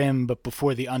outer rim, but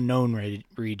before the unknown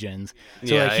regions.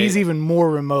 So he's even more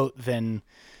remote than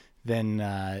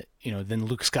Luke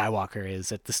Skywalker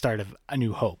is at the start of A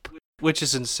New Hope. Which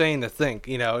is insane to think,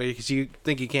 because you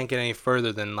think you can't get any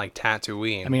further than like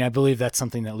Tatooine. I believe that's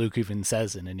something that Luke even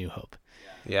says in A New Hope.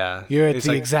 Yeah. You're at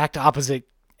the exact opposite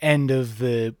end of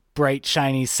the bright,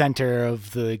 shiny center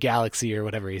of the galaxy, or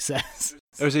whatever he says.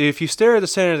 If you stare at the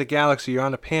center of the galaxy, you're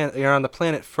on the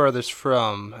planet furthest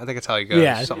from. I think that's how he goes.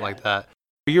 Yeah, something like that.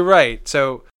 But you're right.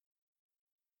 So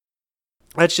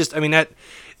that's just. That,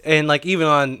 and like even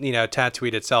on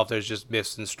Tatooine itself, there's just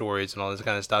myths and stories and all this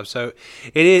kind of stuff. So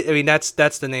it is.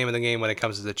 That's the name of the game when it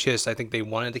comes to the Chiss. I think they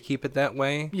wanted to keep it that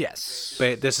way. Yes.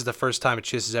 But this is the first time a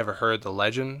Chiss has ever heard the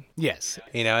legend. Yes.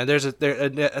 And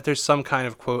there's some kind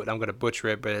of quote. I'm going to butcher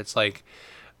it, but it's like,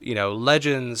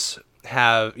 legends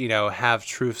have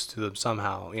truths to them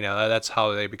somehow. That's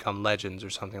how they become legends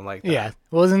or something like that. Yeah.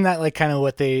 Well, isn't that like kind of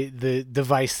what the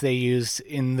device they used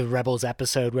in the Rebels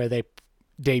episode where they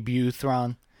debut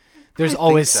Thrawn? There's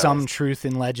always some truth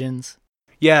in legends.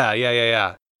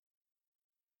 Yeah.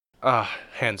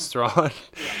 Hence Thrawn.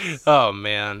 Yes. Oh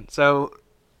man. So,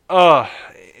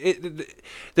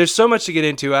 there's so much to get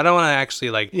into. I don't want to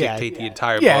actually dictate the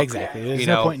entire book. Yeah, exactly. There's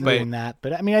no point in doing that.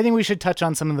 But I think we should touch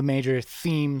on some of the major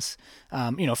themes.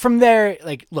 From there,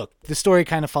 look, the story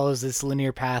kind of follows this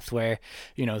linear path where,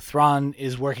 Thrawn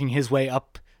is working his way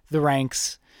up the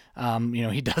ranks.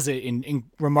 He does it in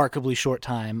remarkably short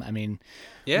time.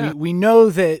 We know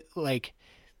that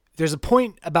there's a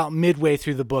point about midway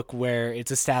through the book where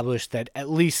it's established that at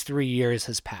least 3 years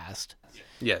has passed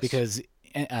Yes. Because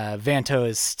Vanto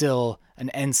is still an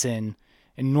ensign,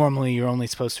 and normally you're only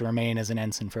supposed to remain as an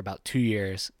ensign for about 2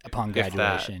 years upon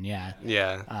graduation. Yeah.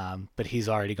 Yeah. But he's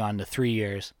already gone to 3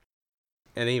 years.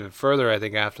 And even further, I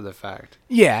think, after the fact.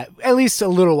 Yeah, at least a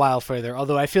little while further,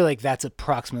 although I feel like that's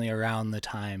approximately around the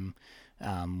time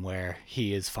where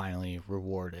he is finally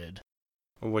rewarded.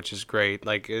 Which is great.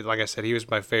 Like I said, he was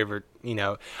my favorite.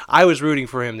 I was rooting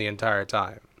for him the entire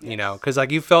time. Because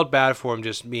you felt bad for him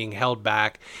just being held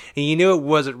back, and you knew it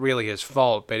wasn't really his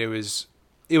fault, but it was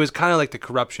kind of like the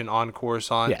corruption on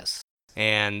Coruscant. Yes.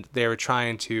 And they were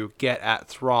trying to get at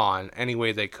Thrawn any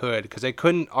way they could, because they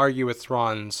couldn't argue with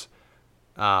Thrawn's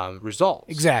results.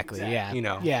 Exactly. Yeah.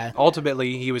 Yeah.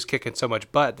 Ultimately, he was kicking so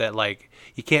much butt that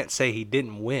you can't say he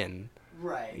didn't win.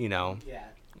 Right. Yeah.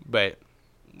 But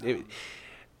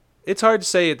it's hard to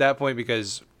say at that point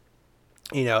because,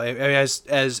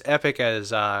 as epic as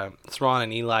Thrawn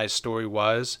and Eli's story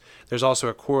was, there's also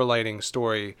a correlating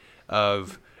story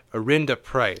of Arinda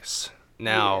Pryce.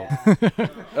 Now,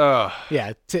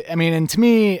 yeah. And to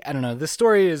me, I don't know. The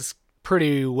story is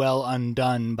pretty well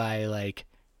undone by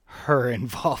her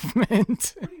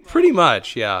involvement. Pretty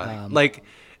much, yeah.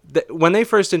 When they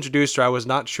first introduced her, I was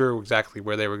not sure exactly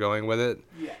where they were going with it,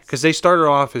 because they started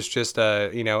off as just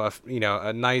a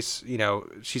nice,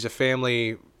 she's a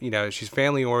family, she's a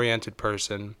family-oriented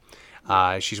person.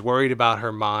 She's worried about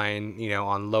her mind,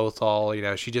 on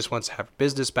Lothal. She just wants to have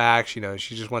business back. She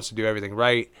just wants to do everything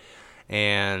right,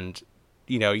 and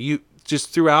you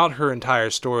just throughout her entire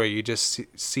story, you just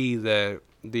see the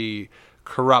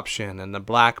corruption and the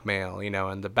blackmail,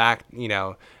 and the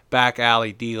back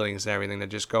alley dealings and everything that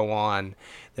just go on,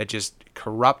 that just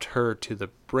corrupt her to the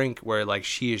brink where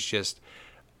she is just,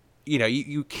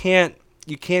 you can't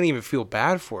even feel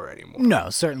bad for her anymore. No,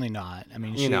 certainly not.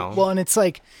 Well, and it's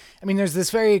there's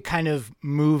this very kind of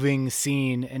moving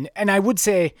scene, and I would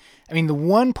say, the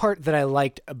one part that I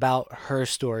liked about her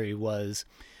story was,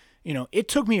 it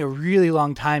took me a really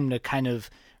long time to kind of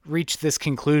reach this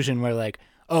conclusion where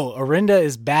Arinda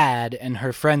is bad and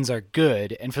her friends are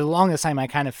good. And for the longest time, I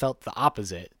kind of felt the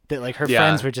opposite. That her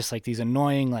friends were just these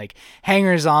annoying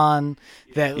hangers on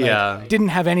that didn't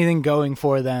have anything going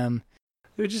for them.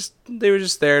 They were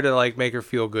just there to make her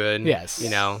feel good. Yes.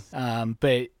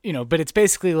 But it's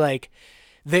basically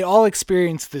they all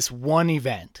experience this one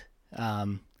event,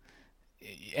 and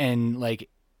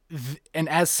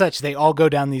as such they all go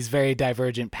down these very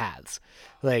divergent paths.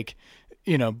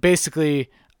 Basically,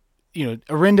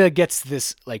 Arinda gets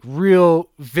this real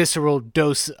visceral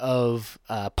dose of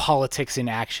politics in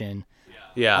action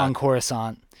on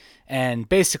Coruscant. And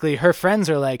basically her friends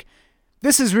are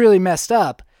this is really messed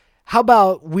up. How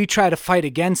about we try to fight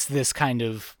against this kind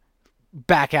of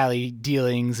back alley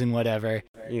dealings and whatever?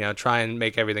 Try and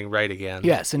make everything right again.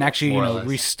 Yes, and actually,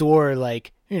 restore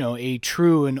a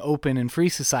true and open and free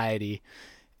society.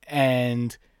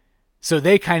 And so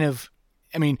they kind of,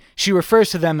 she refers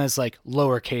to them as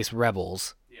lowercase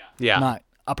rebels. Yeah. Not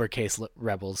uppercase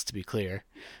rebels, to be clear.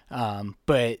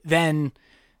 But then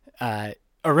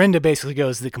Arinda basically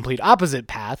goes the complete opposite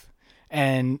path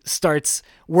and starts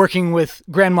working with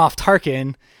Grand Moff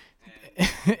Tarkin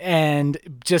and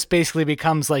just basically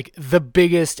becomes the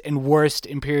biggest and worst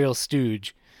Imperial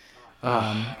stooge.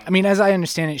 As I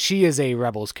understand it, she is a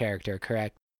Rebels character,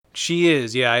 correct? She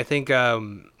is, yeah. I think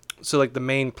so. The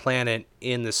main planet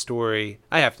in the story,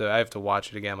 I have to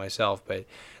watch it again myself. But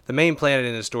the main planet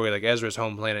in the story, Ezra's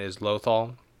home planet, is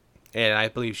Lothal, and I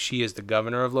believe she is the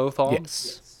governor of Lothal.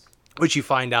 Yes. Which you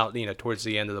find out, towards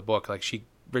the end of the book,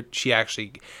 she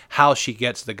actually how she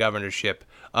gets the governorship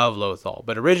of Lothal.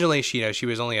 But originally, she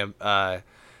was only a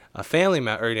family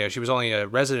member, or she was only a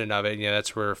resident of it.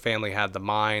 That's where her family had the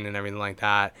mine and everything like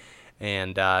that.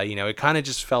 And it kind of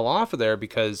just fell off of there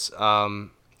because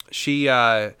she,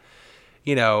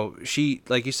 she,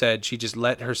 like you said, she just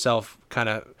let herself kind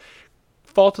of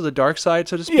fall to the dark side,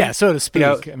 so to speak. Yeah, so to speak.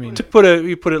 To put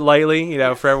it lightly,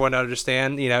 for everyone to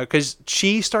understand, because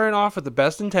she started off with the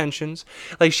best intentions.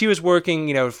 She was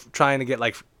working, trying to get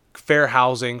fair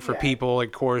housing for people in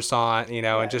Coruscant,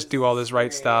 and just do all this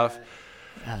right stuff.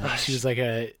 She was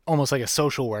almost like a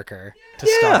social worker to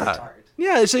start.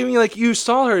 Yeah, so you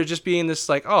saw her just being this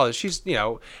oh, she's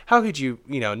how could you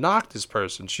knock this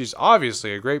person? She's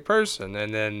obviously a great person,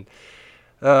 and then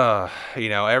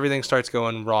everything starts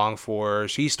going wrong for her.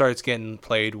 She starts getting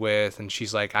played with, and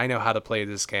she's I know how to play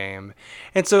this game.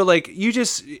 And so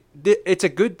it's a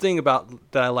good thing that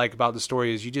I like about the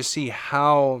story is you just see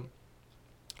how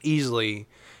easily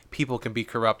people can be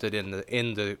corrupted in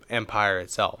the Empire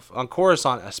itself, on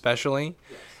Coruscant especially.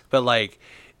 Yes. But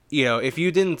if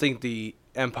you didn't think the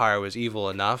Empire was evil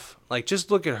enough,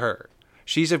 just look at her.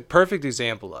 She's a perfect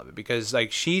example of it because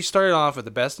like she started off with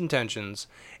the best intentions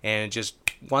and just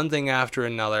one thing after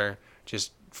another,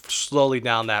 just slowly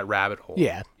down that rabbit hole.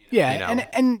 Yeah, yeah, You know?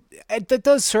 and that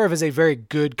does serve as a very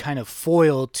good kind of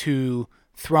foil to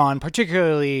Thrawn,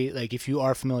 particularly like if you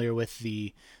are familiar with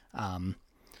the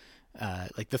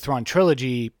like the Thrawn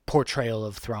trilogy portrayal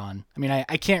of Thrawn. I mean,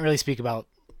 I can't really speak about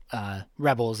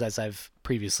Rebels as I've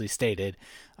previously stated,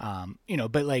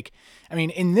 but like, I mean,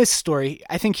 in this story,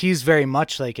 I think he's very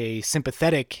much like a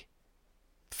sympathetic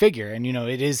figure, and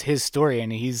it is his story,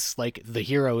 and he's like the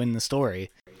hero in the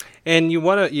story. And you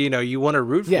want to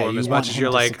root for him you as want much as him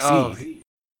you're to like, succeed.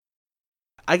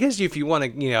 I guess if you want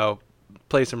to,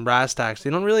 play some brass tacks, they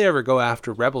don't really ever go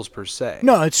after rebels per se.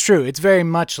 No, it's true. It's very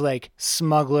much like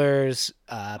smugglers,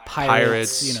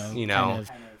 pirates, kind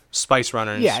of. Spice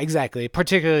runners. Yeah, exactly.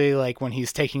 Particularly like when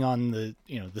he's taking on the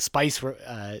spice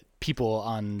people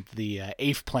on the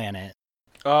eighth planet.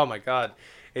 Oh my god.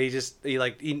 And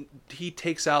he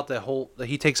takes out the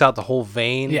whole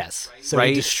vein. Yes. So right?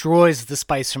 He destroys the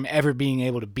spice from ever being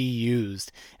able to be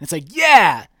used. And it's like,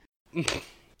 yeah,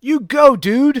 you go,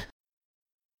 dude.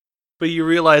 But you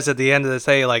realize at the end of the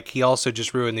day, like he also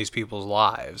just ruined these people's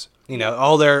lives.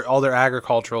 All their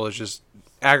agriculture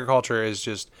is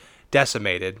just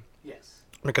decimated. Yes.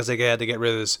 Because they had to get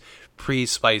rid of this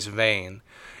pre-spice vein.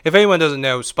 If anyone doesn't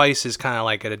know, spice is kind of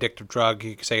like an addictive drug.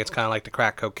 You could say it's kind of like the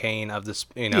crack cocaine of this,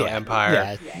 empire.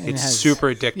 Yeah. It's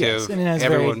super addictive. Yes, and it has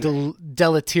very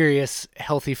deleterious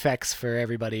health effects for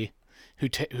everybody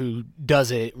who does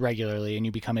it regularly, and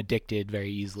you become addicted very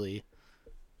easily.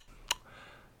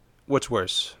 What's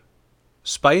worse,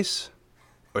 spice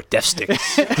or death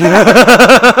sticks?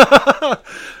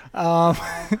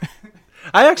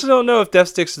 I actually don't know if death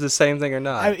sticks is the same thing or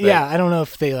not. I don't know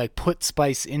if they like put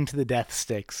spice into the death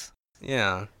sticks.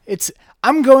 Yeah.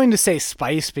 I'm going to say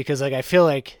spice because like I feel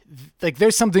like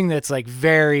there's something that's like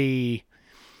very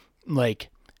like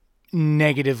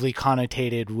negatively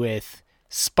connotated with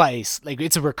spice. Like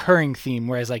it's a recurring theme,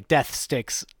 whereas like death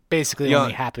sticks basically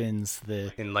only happens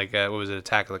in like what was it,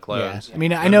 Attack of the Clones? Yeah. I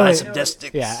mean, I know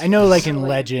I know like in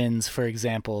Legends, for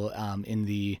example, in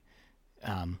the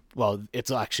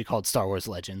it's actually called Star Wars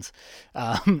Legends.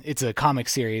 It's a comic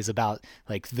series about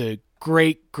like the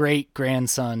great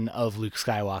grandson of Luke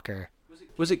Skywalker.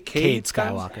 Was it Cade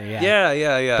Skywalker?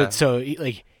 Yeah. But so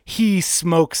like he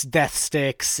smokes death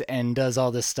sticks and does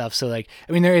all this stuff. So like,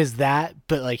 I mean, there is that,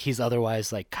 but like he's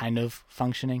otherwise like kind of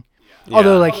functioning. Yeah.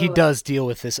 Although like he does deal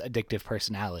with this addictive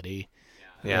personality.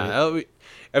 Yeah.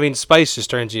 I mean, spice just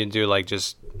turns you into like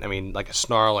a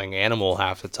snarling animal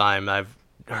half the time. I've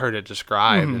heard it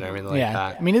described and everything like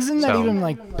that. I mean, isn't that even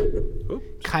like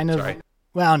kind of? Sorry.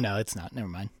 Well, no, it's not. Never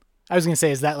mind. I was gonna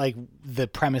say, is that like the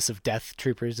premise of Death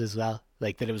Troopers as well?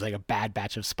 Like that it was like a bad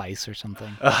batch of spice or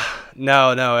something?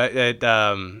 No.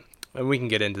 And we can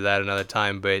get into that another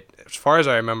time. But as far as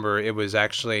I remember, it was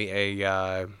actually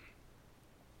a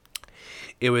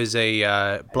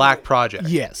black project.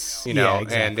 Yes.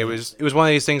 Exactly. And it was one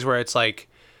of these things where it's like,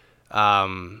 you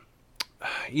know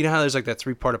how there's like that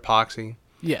 3-part epoxy.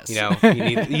 Yes.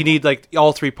 You need like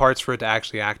all 3 parts for it to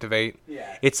actually activate.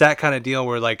 Yeah. It's that kind of deal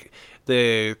where like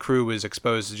the crew was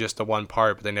exposed to just the one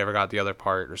part, but they never got the other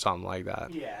part or something like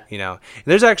that. Yeah. And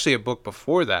there's actually a book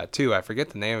before that too. I forget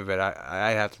the name of it.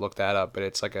 I have to look that up, but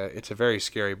it's a very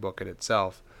scary book in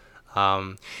itself.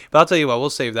 But I'll tell you what, we'll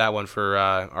save that one for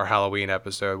our Halloween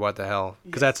episode. What the hell?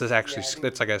 Because that's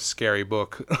like a scary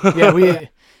book. Yeah,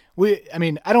 I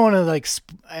mean, I don't want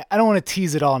to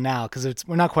tease it all now because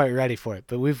we're not quite ready for it.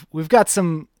 But we've got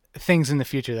some things in the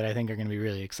future that I think are going to be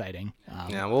really exciting.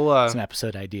 We'll some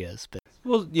episode ideas, but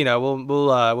we'll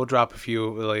drop a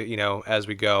few as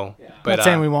we go. Yeah. But I'm not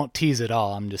saying we won't tease it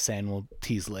all. I'm just saying we'll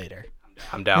tease later.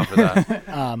 I'm down for that.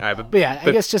 All right, but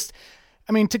I guess just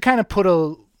to kind of put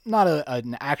not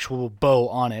an actual bow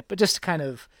on it, but just to kind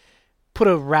of put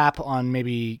a wrap on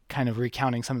maybe kind of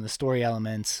recounting some of the story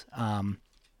elements.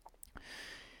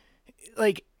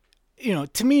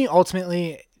 To me,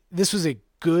 ultimately, this was a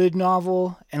good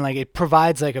novel, and like it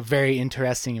provides like a very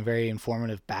interesting and very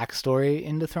informative backstory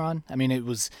into Thrawn.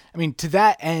 To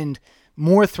that end,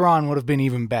 more Thrawn would have been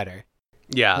even better.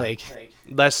 Yeah,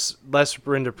 less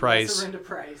Rinda Pryce.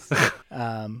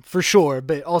 For sure,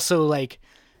 but also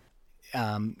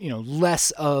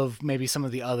less of maybe some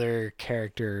of the other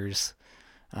characters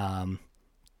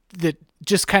that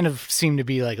just kind of seem to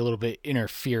be like a little bit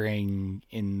interfering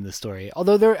in the story.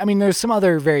 Although there's some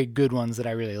other very good ones that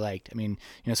I really liked.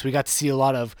 So we got to see a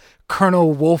lot of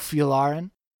Colonel Wolf Yularen.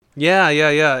 Yeah.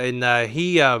 And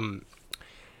he,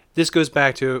 this goes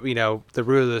back to, the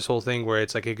root of this whole thing where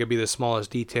it's like it could be the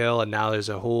smallest detail, and now there's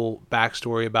a whole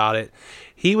backstory about it.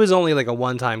 He was only like a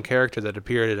one-time character that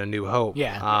appeared in A New Hope.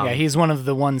 Yeah, he's one of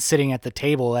the ones sitting at the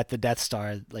table at the Death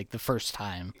Star, like the first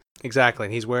time. Exactly,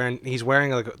 and he's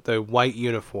wearing like the white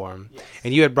uniform. Yes.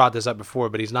 And you had brought this up before,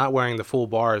 but he's not wearing the full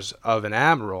bars of an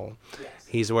admiral. Yes.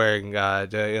 He's wearing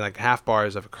like half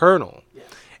bars of a colonel. Yes.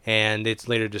 And it's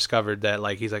later discovered that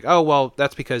like he's like, oh well,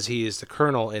 that's because he is the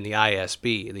colonel in the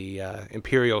ISB, the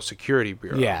Imperial Security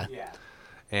Bureau. Yeah.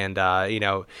 And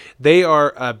they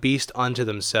are a beast unto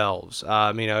themselves.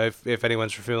 If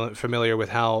anyone's familiar with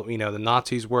how the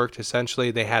Nazis worked, essentially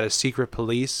they had a secret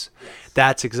police.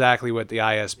 That's exactly what the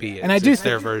ISB is. And it's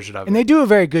their version of it. And they do a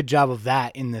very good job of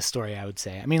that in this story, I would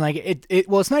say. I mean, like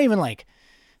it's not even like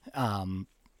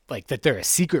that they're a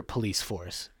secret police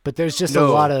force, but there's just a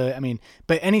lot of,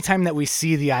 but anytime that we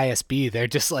see the ISB, they're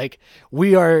just like,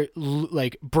 we are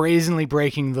like brazenly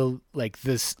breaking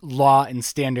this law and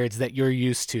standards that you're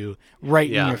used to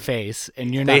in your face,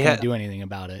 and you're not going to do anything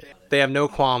about it. They have no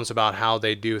qualms about how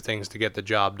they do things to get the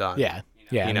job done. Yeah.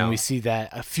 And we see that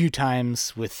a few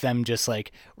times with them just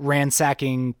like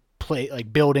ransacking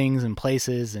buildings and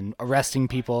places and arresting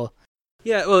people.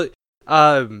 Yeah. Well,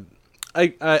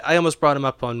 I almost brought him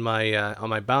up on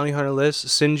my bounty hunter list,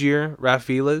 Sinjir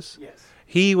Rafilas. Yes.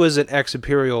 He was an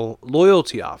ex-Imperial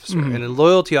loyalty officer, and the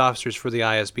loyalty officers for the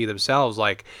ISB themselves,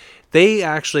 like, they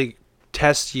actually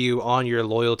test you on your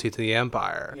loyalty to the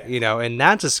Empire, and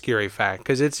that's a scary fact,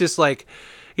 because it's just like,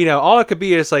 all it could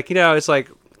be is like, it's like,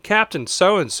 Captain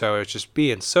so-and-so is just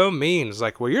being so mean. It's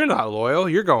like, well, you're not loyal.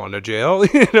 You're going to jail.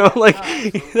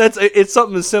 It's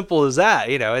something as simple as that,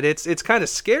 and it's kind of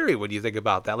scary when you think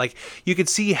about that. Like, you could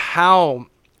see how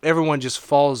everyone just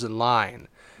falls in line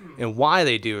and why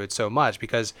they do it so much,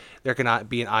 because there cannot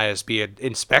be an ISB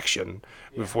inspection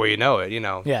before you know it,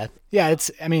 Yeah. Yeah.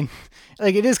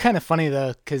 It is kind of funny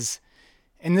though,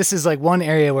 and this is like one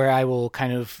area where I will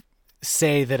kind of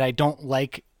say that I don't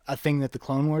like a thing that the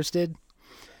Clone Wars did.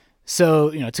 So,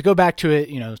 to go back to it,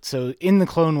 so in the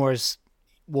Clone Wars,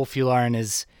 Wolf Yularen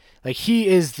is, like, he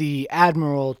is the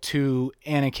admiral to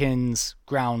Anakin's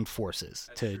ground forces,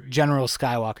 to General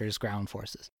Skywalker's ground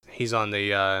forces. He's on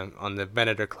the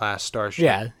Venator class starship.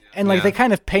 Yeah, and they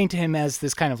kind of paint him as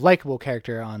this kind of likable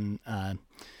character on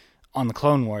the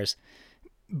Clone Wars.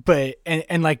 But,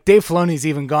 and like, Dave Filoni's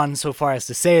even gone so far as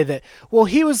to say that, well,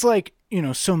 he was like,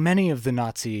 so many of the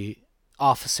Nazi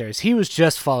officers, he was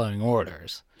just following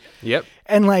orders. Yep.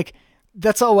 And like,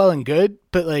 that's all well and good,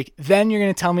 but like, then you're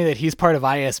going to tell me that he's part of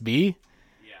ISB?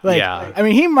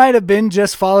 He might have been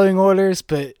just following orders,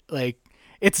 but like,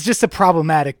 it's just a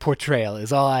problematic portrayal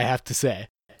is all I have to say.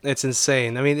 It's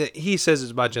insane. I mean, he says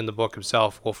as much in the book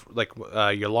himself,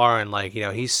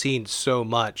 Yularen, he's seen so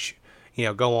much,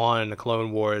 go on in the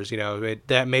Clone Wars,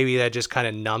 that just kind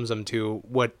of numbs him to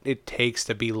what it takes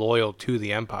to be loyal to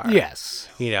the Empire. Yes.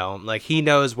 He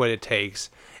knows what it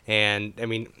takes. And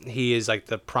he is like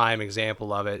the prime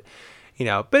example of it,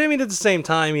 but at the same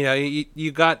time,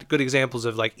 you got good examples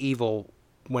of like evil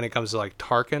when it comes to like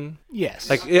Tarkin. Yes.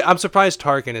 Like, I'm surprised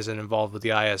Tarkin isn't involved with the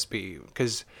ISB,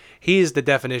 because he is the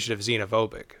definition of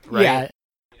xenophobic, right? Yeah.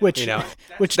 Which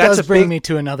does bring me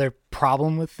to another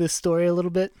problem with this story a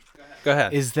little bit. Go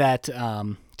ahead. Is that,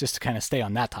 just to kind of stay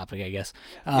on that topic, I guess.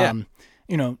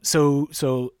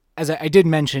 So as I did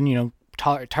mention,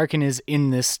 Tarkin is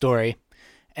in this story.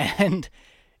 And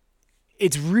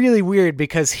it's really weird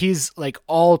because he's like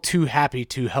all too happy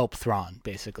to help Thrawn,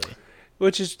 basically.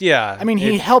 Which is, yeah.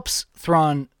 He helps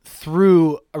Thrawn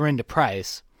through Arinda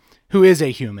Pryce, who is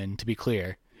a human, to be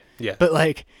clear. Yeah. But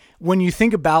like, when you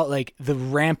think about like the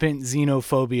rampant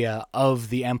xenophobia of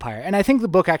the Empire, and I think the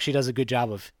book actually does a good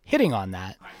job of hitting on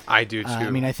that. I do too.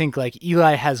 I think like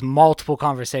Eli has multiple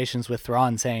conversations with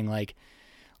Thrawn saying like,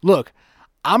 look,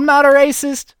 I'm not a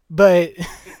racist, but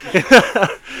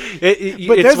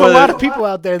there's a lot of people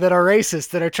out there that are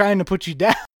racist that are trying to put you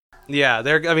down. Yeah,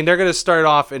 they're going to start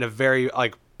off in a very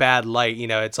like bad light.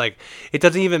 It's like, it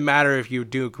doesn't even matter if you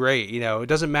do great. It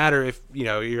doesn't matter if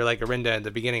you're like Arinda in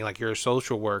the beginning, like you're a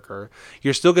social worker.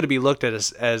 You're still going to be looked at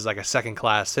as like a second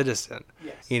class citizen.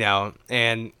 Yes.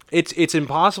 And it's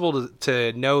impossible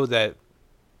to know that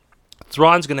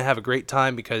Thrawn's going to have a great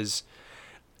time, because,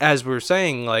 as we were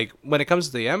saying, like, when it comes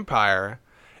to the Empire,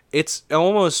 it's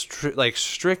almost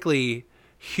strictly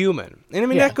human.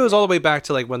 And that goes all the way back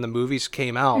to like when the movies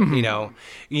came out.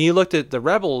 You looked at the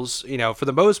Rebels, for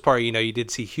the most part, you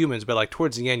did see humans, but like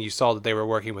towards the end you saw that they were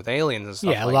working with aliens and stuff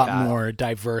like that. Yeah, a lot more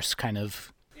diverse kind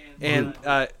of. And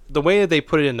the way that they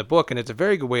put it in the book, and it's a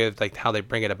very good way of like how they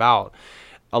bring it about,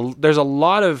 there's a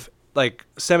lot of like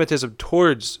Semitism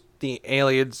towards the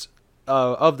aliens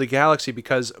of the galaxy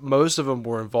because most of them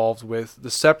were involved with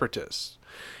the Separatists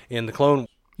in the Clone Wars.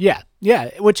 Yeah,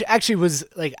 which actually was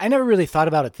like I never really thought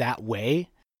about it that way.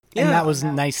 And Yeah. that was a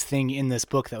nice thing in this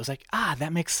book that was like,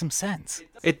 that makes some sense.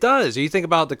 It does. You think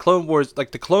about the Clone Wars,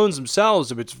 like the clones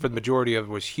themselves, which for the majority of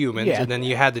it was humans, Yeah. and then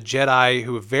you had the Jedi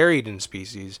who varied in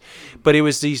species, but it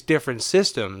was these different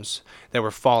systems that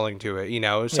were falling to it,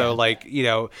 So, Yeah. like,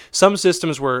 some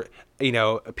systems were,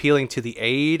 appealing to the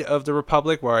aid of the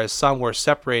Republic, whereas some were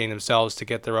separating themselves to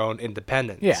get their own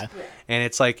independence. Yeah. And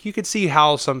it's like, you could see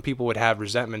how some people would have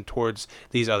resentment towards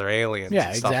these other aliens Yeah,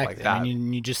 and stuff exactly. like that. I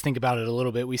mean, you just think about it a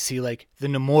little bit. We see like the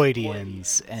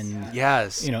Nemoidians and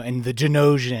Yes. and the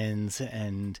Genosians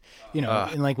and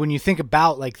and like when you think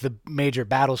about like the major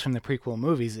battles from the prequel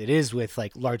movies, it is with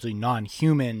like largely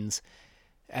non-humans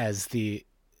as the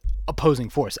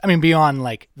opposing force. I mean, beyond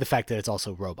like the fact that it's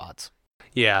also robots.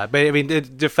 Yeah, but I mean,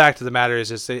 the fact of the matter is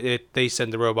they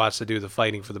send the robots to do the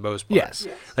fighting for the most part. Yes.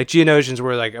 Like Geonosians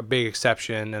were like a big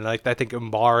exception, and like I think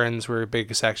Umbarans were a big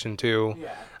exception too.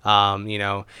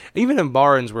 Even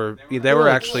Umbarans were they were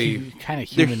actually kind of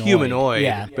they're humanoid. humanoid,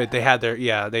 Yeah. but they had their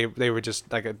they were just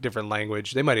like a different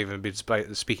language. They might even be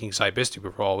speaking Cybistic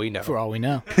for all we know. For all we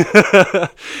know.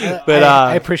 But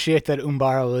I appreciate that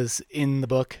Umbara was in the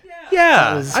book.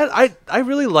 yeah, was- I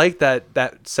really like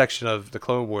that section of the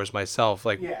Clone Wars myself.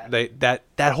 Like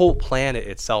that whole planet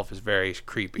itself is very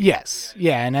creepy. Yes.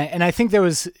 Yeah, and I think there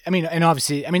was and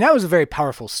obviously that was a very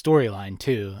powerful storyline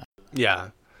too. Yeah.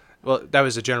 Well, that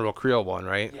was a General Creel one,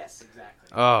 right? Yes,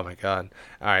 exactly. Oh my God!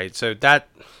 All right, so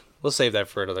we'll save that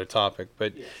for another topic.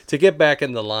 But to get back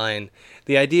in the line,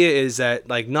 the idea is that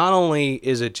like not only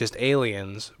is it just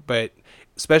aliens, but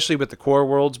especially with the core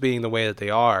worlds being the way that they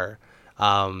are,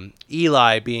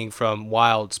 Eli being from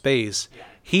wild space,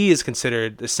 he is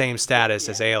considered the same status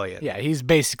as alien. Yeah, he's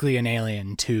basically an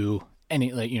alien to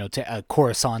any to a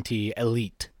Coruscanti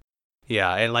elite.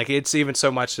 Yeah, and like it's even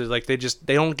so much as like they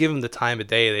don't give him the time of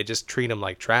day. They just treat him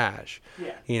like trash.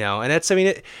 Yeah. And that's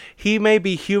he may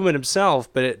be human himself,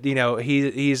 but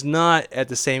he's not at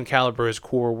the same caliber as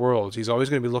core worlds. He's always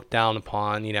going to be looked down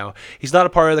upon. He's not a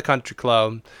part of the country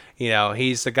club.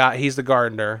 He's the guy. He's the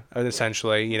gardener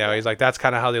essentially. He's like that's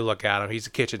kind of how they look at him. He's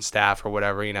the kitchen staff or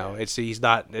whatever. He's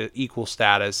not equal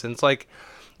status, and it's like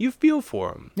you feel for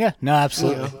him. Yeah, no,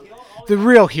 absolutely. The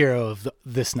real hero of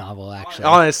this novel, actually.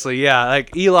 Honestly, yeah.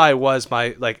 Like Eli was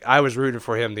I was rooting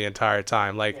for him the entire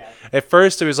time. Like at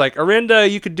first it was like, Arinda,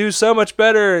 you could do so much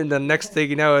better, and the next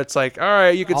thing you know, it's like, all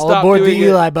right, you can All stop aboard doing the it.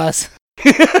 Eli bus.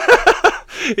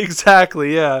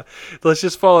 Exactly, yeah. Let's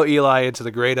just follow Eli into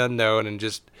the great unknown and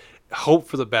just hope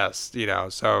for the best,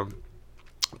 So,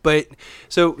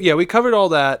 we covered all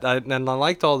that, and I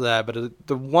liked all that. But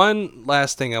the one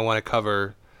last thing I want to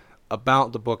cover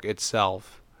about the book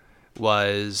itself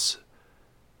was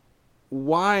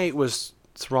why was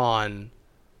Thrawn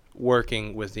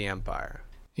working with the Empire?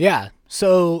 Yeah.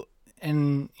 So,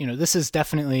 and this is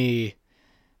definitely.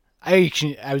 I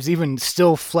was even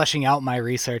still fleshing out my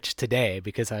research today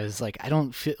because I was like, I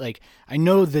don't feel like I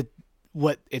know that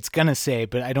what it's gonna say,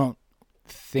 but I don't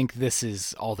think this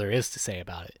is all there is to say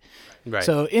about it. Right.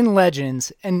 So in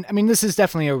Legends, and this is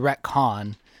definitely a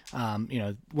retcon.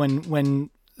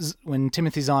 When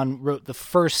Timothy Zahn wrote the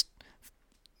first,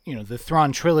 the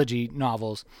Thrawn trilogy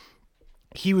novels,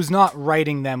 he was not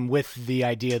writing them with the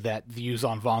idea that the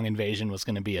Yuuzhan Vong invasion was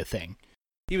going to be a thing.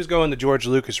 He was going the George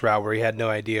Lucas route where he had no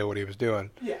idea what he was doing.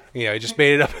 Yeah. He just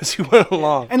made it up as he went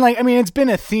along. And it's been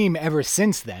a theme ever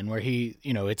since then where he,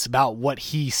 it's about what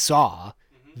he saw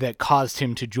that caused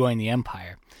him to join the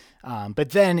Empire. But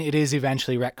then it is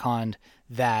eventually retconned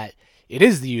that it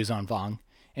is the Yuuzhan Vong.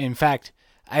 And in fact,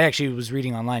 I actually was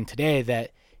reading online today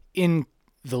that in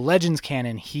the Legends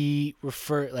canon, he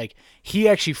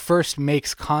actually first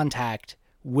makes contact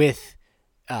with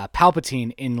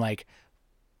Palpatine in like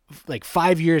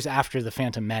 5 years after the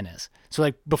Phantom Menace. So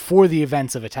before the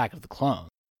events of Attack of the Clones.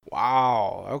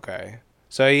 Wow. Okay.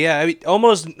 So yeah,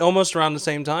 almost around the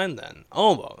same time then.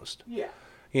 Almost. Yeah.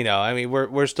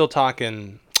 We're still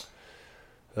talking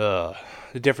the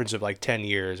difference of 10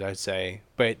 years, I'd say.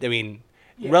 But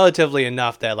relatively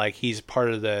enough that he's part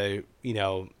of the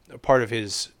part of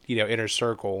his inner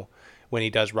circle when he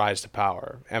does rise to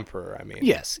power, Emperor.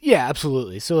 Yes, yeah,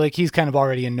 absolutely. So he's kind of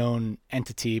already a known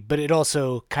entity, but it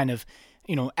also kind of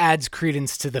adds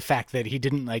credence to the fact that he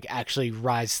didn't actually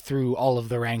rise through all of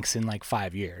the ranks in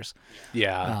 5 years.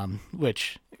 Yeah.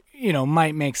 Which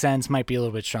might make sense, might be a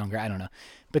little bit stronger. I don't know.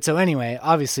 But so anyway,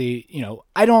 obviously,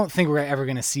 I don't think we're ever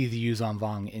going to see the Yuuzhan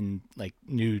Vong in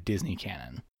new Disney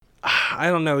canon. I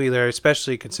don't know either,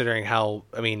 especially considering how,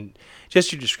 I mean,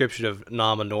 just your description of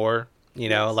Nominor, you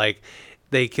know, like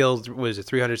they killed, was it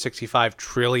 365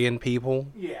 trillion people?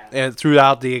 Yeah. And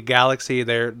throughout the galaxy,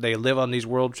 they live on these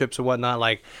world trips and whatnot.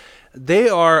 Like, they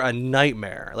are a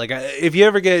nightmare. Like, if you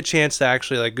ever get a chance to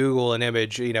actually like Google an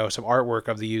image, you know, some artwork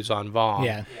of the Yuuzhan Vong,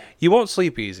 Yeah. you won't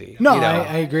sleep easy. No, you know?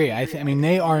 I agree. I mean,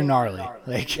 they are gnarly.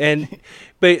 Like,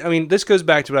 But I mean, this goes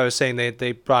back to what I was saying.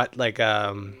 They brought like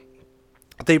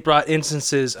they brought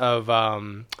instances of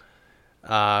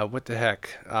what the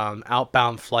heck,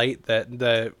 Outbound Flight, that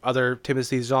the other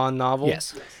Timothy Zahn novel.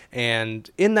 yes. And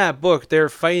in that book, they're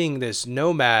fighting this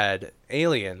nomad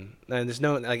alien, and this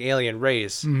alien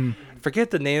race.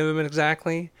 Forget the name of him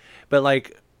exactly, but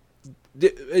like,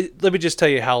 let me just tell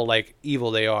you how like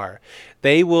evil they are.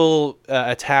 They will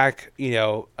attack, you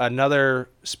know, another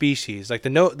species. Like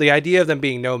the idea of them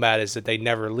being nomad is that they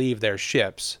never leave their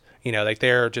ships. You know, like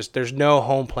there's no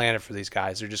home planet for these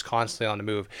guys. They're just constantly on the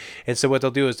move. And so what they'll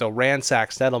do is they'll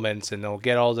ransack settlements and they'll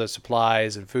get all the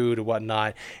supplies and food and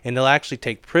whatnot. And they'll actually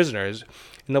take prisoners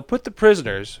and they'll put the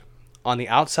prisoners on the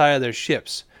outside of their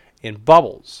ships in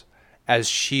bubbles as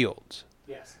shields.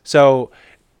 Yes. So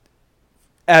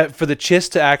for the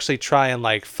Chiss to actually try and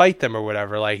like fight them or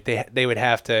whatever, like they would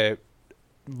have to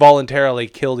voluntarily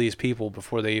kill these people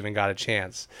before they even got a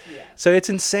chance. Yeah. So it's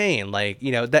insane. Like,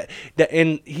 you know, that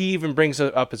and he even brings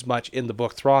it up as much in the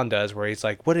book Thrawn does, where he's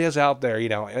like, what is out there? You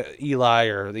know, Eli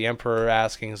or the Emperor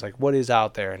asking, is like, what is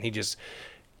out there? And he just,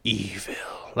 evil.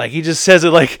 Like, he just says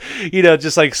it like, you know,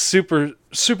 just like super,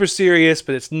 super serious,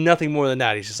 but it's nothing more than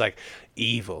that. He's just like,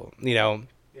 evil, you know?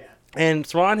 Yeah. And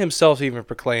Thrawn himself even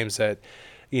proclaims that,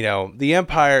 you know, the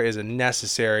Empire is a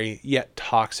necessary yet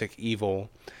toxic evil,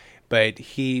 but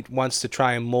he wants to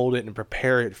try and mold it and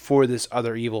prepare it for this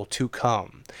other evil to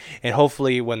come. And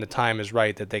hopefully when the time is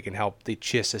right that they can help the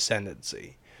Chiss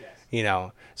ascendancy. Yes. You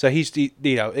know, so you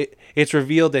know, it's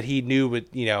revealed that he knew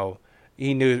what, you know,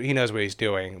 he knows what he's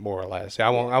doing, more or less. I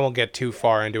won't get too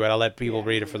far into it. I'll let people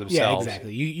read it for themselves. Yeah,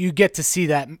 exactly. You get to see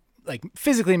that like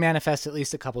physically manifest at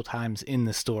least a couple times in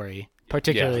the story,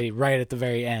 particularly right at the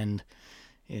very end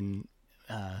in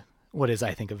what is,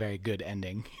 I think, a very good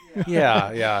ending.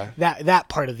 Yeah. That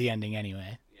part of the ending,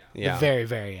 anyway. Yeah. The very,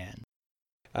 very end.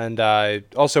 And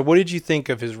also, what did you think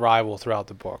of his rival throughout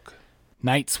the book?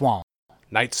 Night Swan.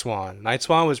 Night Swan. Night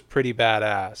Swan was pretty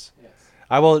badass. Yes.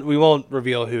 We won't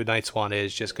reveal who Night Swan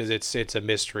is just because it's a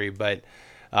mystery, but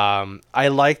I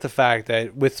like the fact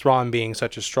that with Thrawn being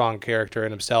such a strong character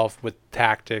in himself with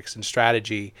tactics and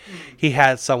strategy, he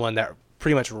had someone that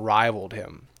pretty much rivaled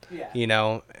him. Yeah. You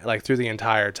know, like through the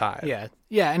entire time. Yeah.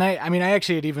 Yeah, and I mean I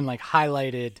actually had even like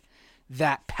highlighted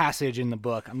that passage in the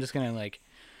book. I'm just going to like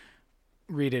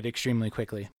read it extremely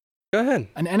quickly. Go ahead.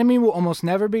 An enemy will almost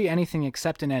never be anything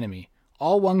except an enemy.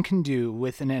 All one can do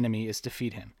with an enemy is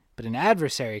defeat him, but an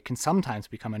adversary can sometimes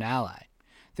become an ally.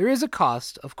 There is a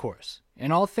cost, of course.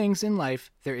 In all things in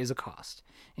life, there is a cost.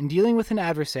 In dealing with an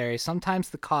adversary, sometimes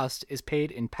the cost is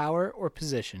paid in power or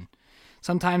position.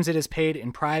 Sometimes it is paid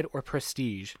in pride or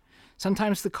prestige.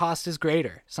 Sometimes the cost is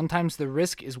greater. Sometimes the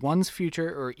risk is one's future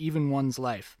or even one's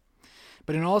life.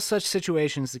 But in all such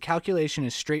situations, the calculation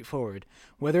is straightforward,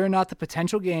 whether or not the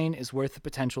potential gain is worth the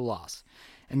potential loss.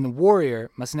 And the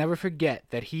warrior must never forget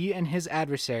that he and his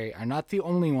adversary are not the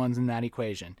only ones in that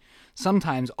equation.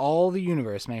 Sometimes all the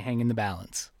universe may hang in the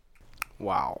balance.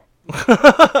 Wow.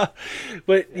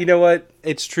 But you know what?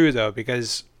 It's true, though,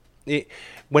 because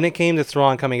when it came to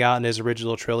Thrawn coming out in his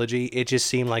original trilogy, it just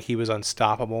seemed like he was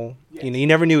unstoppable. Yes. You know, you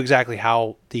never knew exactly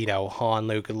how, you know, Han,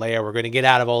 Luke, and Leia were going to get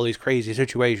out of all these crazy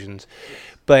situations. Yes.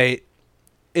 But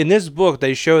in this book,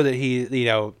 they show that he, you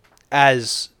know,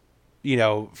 as, you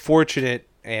know, fortunate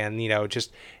and, you know,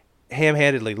 just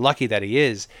ham-handedly lucky that he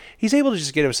is, he's able to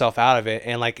just get himself out of it.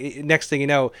 And, like, next thing you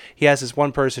know, he has this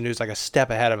one person who's, like, a step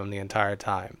ahead of him the entire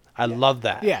time. I love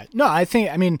that. Yeah. No, I think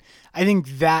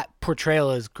that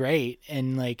portrayal is great.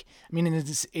 And, like, I mean,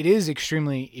 it is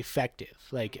extremely effective.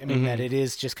 Like, I mean, that it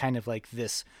is just kind of like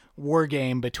this war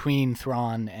game between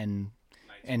Thrawn and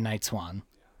Night Swan.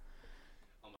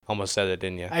 Almost said it,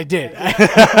 didn't you? I did.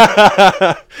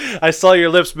 I saw your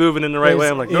lips moving in the right way.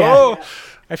 I'm like, no. Yeah.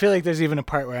 I feel like there's even a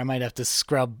part where I might have to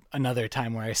scrub another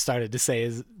time where I started to say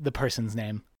the person's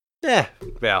name. Yeah,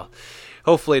 well,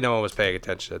 hopefully no one was paying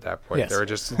attention at that point. Yes. They were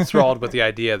just enthralled with the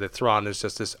idea that Thrawn is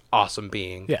just this awesome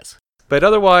being. Yes. But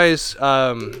otherwise,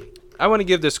 I want to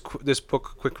give this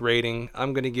book a quick rating.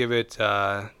 I'm going to give it,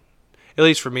 at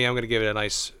least for me, I'm going to give it a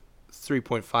nice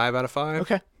 3.5 out of 5.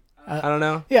 Okay. I don't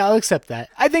know. Yeah, I'll accept that.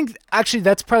 I think, actually,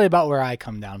 that's probably about where I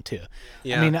come down to.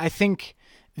 Yeah. I mean, I think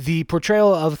the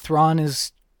portrayal of Thrawn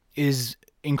is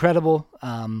incredible.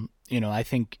 I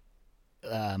think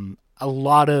a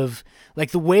lot of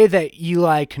like the way that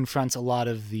Eli confronts a lot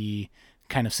of the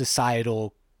kind of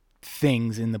societal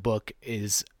things in the book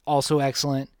is also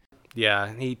excellent.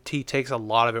 Yeah, he takes a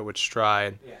lot of it with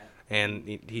stride, and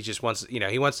he just wants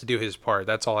he wants to do his part.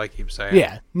 That's all I keep saying.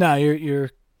 Yeah, no,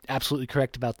 you're absolutely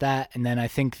correct about that. And then I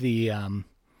think the and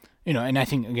I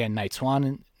think again Night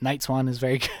Swan is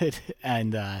very good,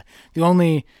 and the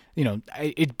only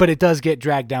but it does get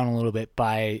dragged down a little bit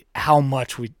by how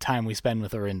much time we spend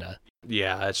with Orinda.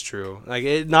 Yeah, that's true.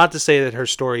 Like, not to say that her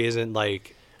story isn't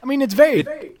like. I mean, it's very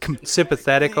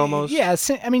sympathetic almost. Yeah,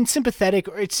 sympathetic,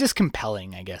 or it's just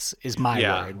compelling, I guess, is my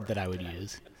word that I would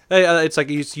use. It's like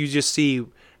you just see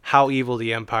how evil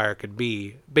the Empire could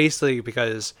be, basically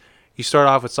because you start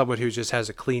off with someone who just has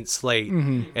a clean slate,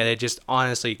 and it just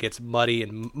honestly gets muddier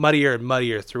and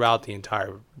muddier throughout the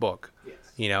entire book. Yes.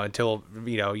 Until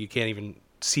you can't even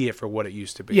see it for what it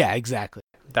used to be. Yeah, exactly.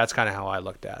 That's kind of how I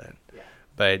looked at it. Yeah.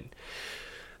 But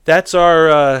that's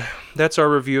our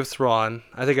review of Thrawn.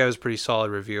 I think that was a pretty solid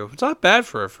review. It's not bad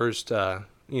for our first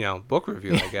book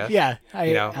review, I guess. Yeah,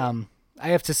 I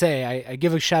have to say I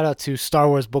give a shout out to Star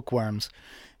Wars Bookworms.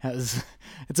 It's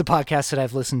a podcast that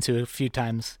I've listened to a few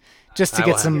times just to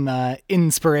get some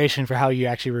inspiration for how you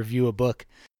actually review a book.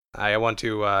 I want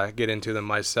to get into them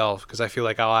myself because I feel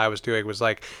like all I was doing was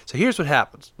like, so here's what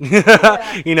happens.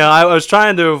 I was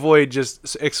trying to avoid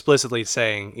just explicitly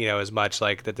saying, as much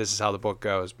like that this is how the book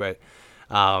goes. But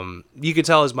you could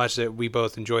tell as much that we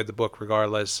both enjoyed the book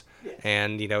regardless. Yeah.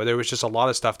 And, there was just a lot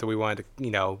of stuff that we wanted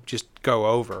to, just go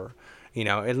over.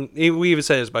 And we even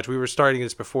said as much. We were starting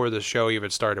this before the show even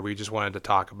started. We just wanted to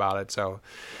talk about it. So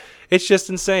it's just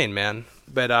insane, man.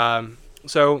 But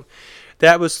so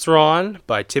that was Thrawn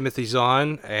by Timothy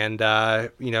Zahn. And,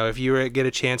 if you get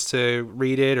a chance to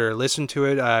read it or listen to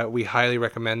it, we highly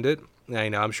recommend it.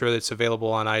 I'm sure it's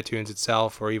available on iTunes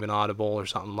itself or even Audible or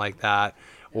something like that.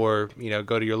 Or,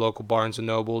 go to your local Barnes &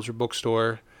 Nobles or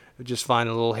bookstore. Just find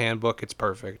a little handbook. It's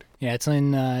perfect. Yeah,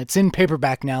 it's in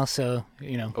paperback now, so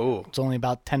it's only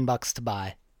about $10 to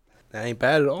buy. That ain't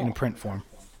bad at all. In print form.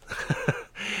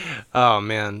 Oh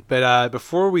man! But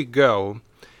before we go,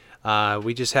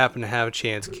 we just happen to have a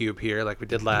chance cube here, like we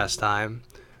did last time,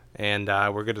 and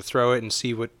we're gonna throw it and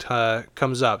see what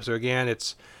comes up. So again,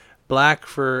 it's black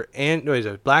for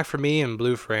me and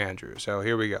blue for Andrew. So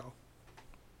here we go.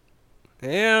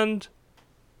 And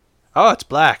it's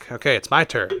black. Okay, it's my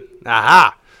turn.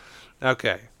 Aha!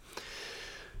 Okay.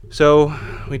 So,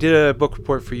 we did a book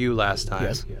report for you last time.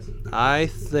 Yes. I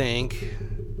think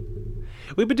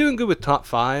we've been doing good with top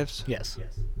fives. Yes.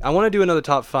 I want to do another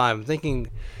top five. I'm thinking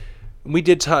we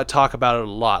did talk about it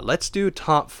a lot. Let's do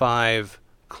top 5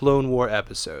 Clone War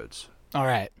episodes. All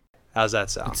right. How's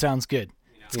that sound? It sounds good.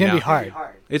 It's gonna be hard.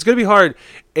 It's gonna be hard,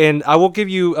 and I will give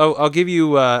you. I'll give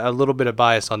you a little bit of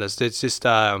bias on this. It's just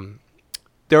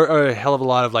there are a hell of a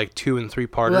lot of like 2 and 3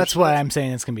 parters. Well, that's why I'm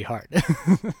saying it's gonna be hard.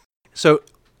 So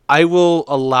I will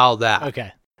allow that.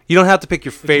 Okay. You don't have to pick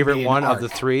your favorite one of the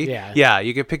 3. Yeah. Yeah.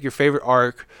 You can pick your favorite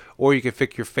arc, or you can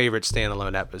pick your favorite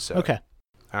standalone episode. Okay.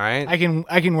 All right. I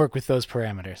can work with those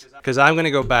parameters. Because I'm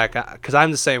gonna go back. Because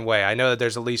I'm the same way. I know that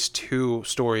there's at least 2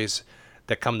 stories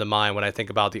that come to mind when I think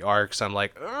about the arcs. I'm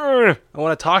like, I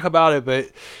want to talk about it, but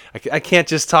I can't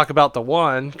just talk about the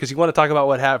one because you want to talk about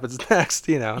what happens next,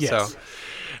 Yes. So,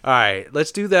 all right,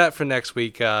 let's do that for next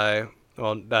week. A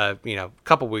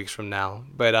couple weeks from now.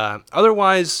 But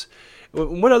otherwise,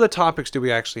 what other topics do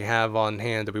we actually have on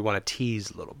hand that we want to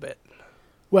tease a little bit?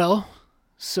 Well,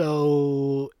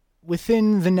 so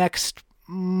within the next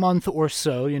month or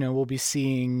so, we'll be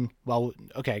seeing,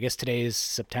 I guess today is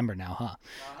September now,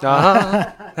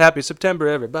 huh? Happy September,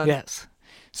 everybody. Yes.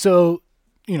 So,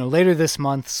 later this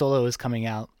month, Solo is coming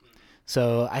out.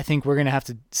 So I think we're going to have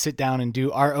to sit down and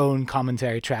do our own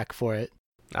commentary track for it.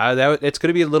 It's going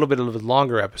to be a little bit of a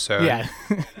longer episode. Yeah.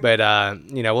 But,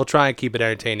 we'll try and keep it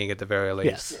entertaining at the very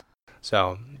least. Yes.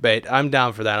 So, but I'm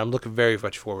down for that. I'm looking very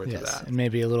much forward to that. And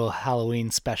maybe a little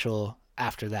Halloween special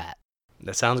after that.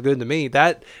 That sounds good to me.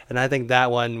 And I think that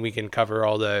one we can cover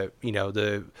all the,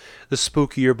 the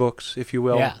spookier books, if you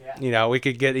will. Yeah. We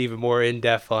could get even more in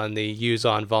depth on the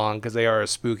Yuuzhan Vong because they are a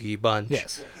spooky bunch.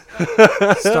 Yes.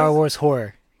 Star Wars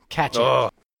horror. Catch it. Oh,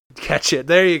 catch it.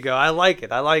 There you go. I like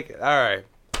it. All right.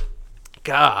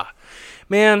 God,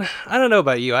 man, I don't know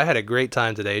about you. I had a great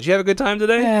time today. Did you have a good time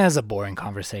today? It was a boring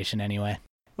conversation anyway.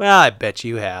 Well, I bet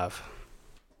you have.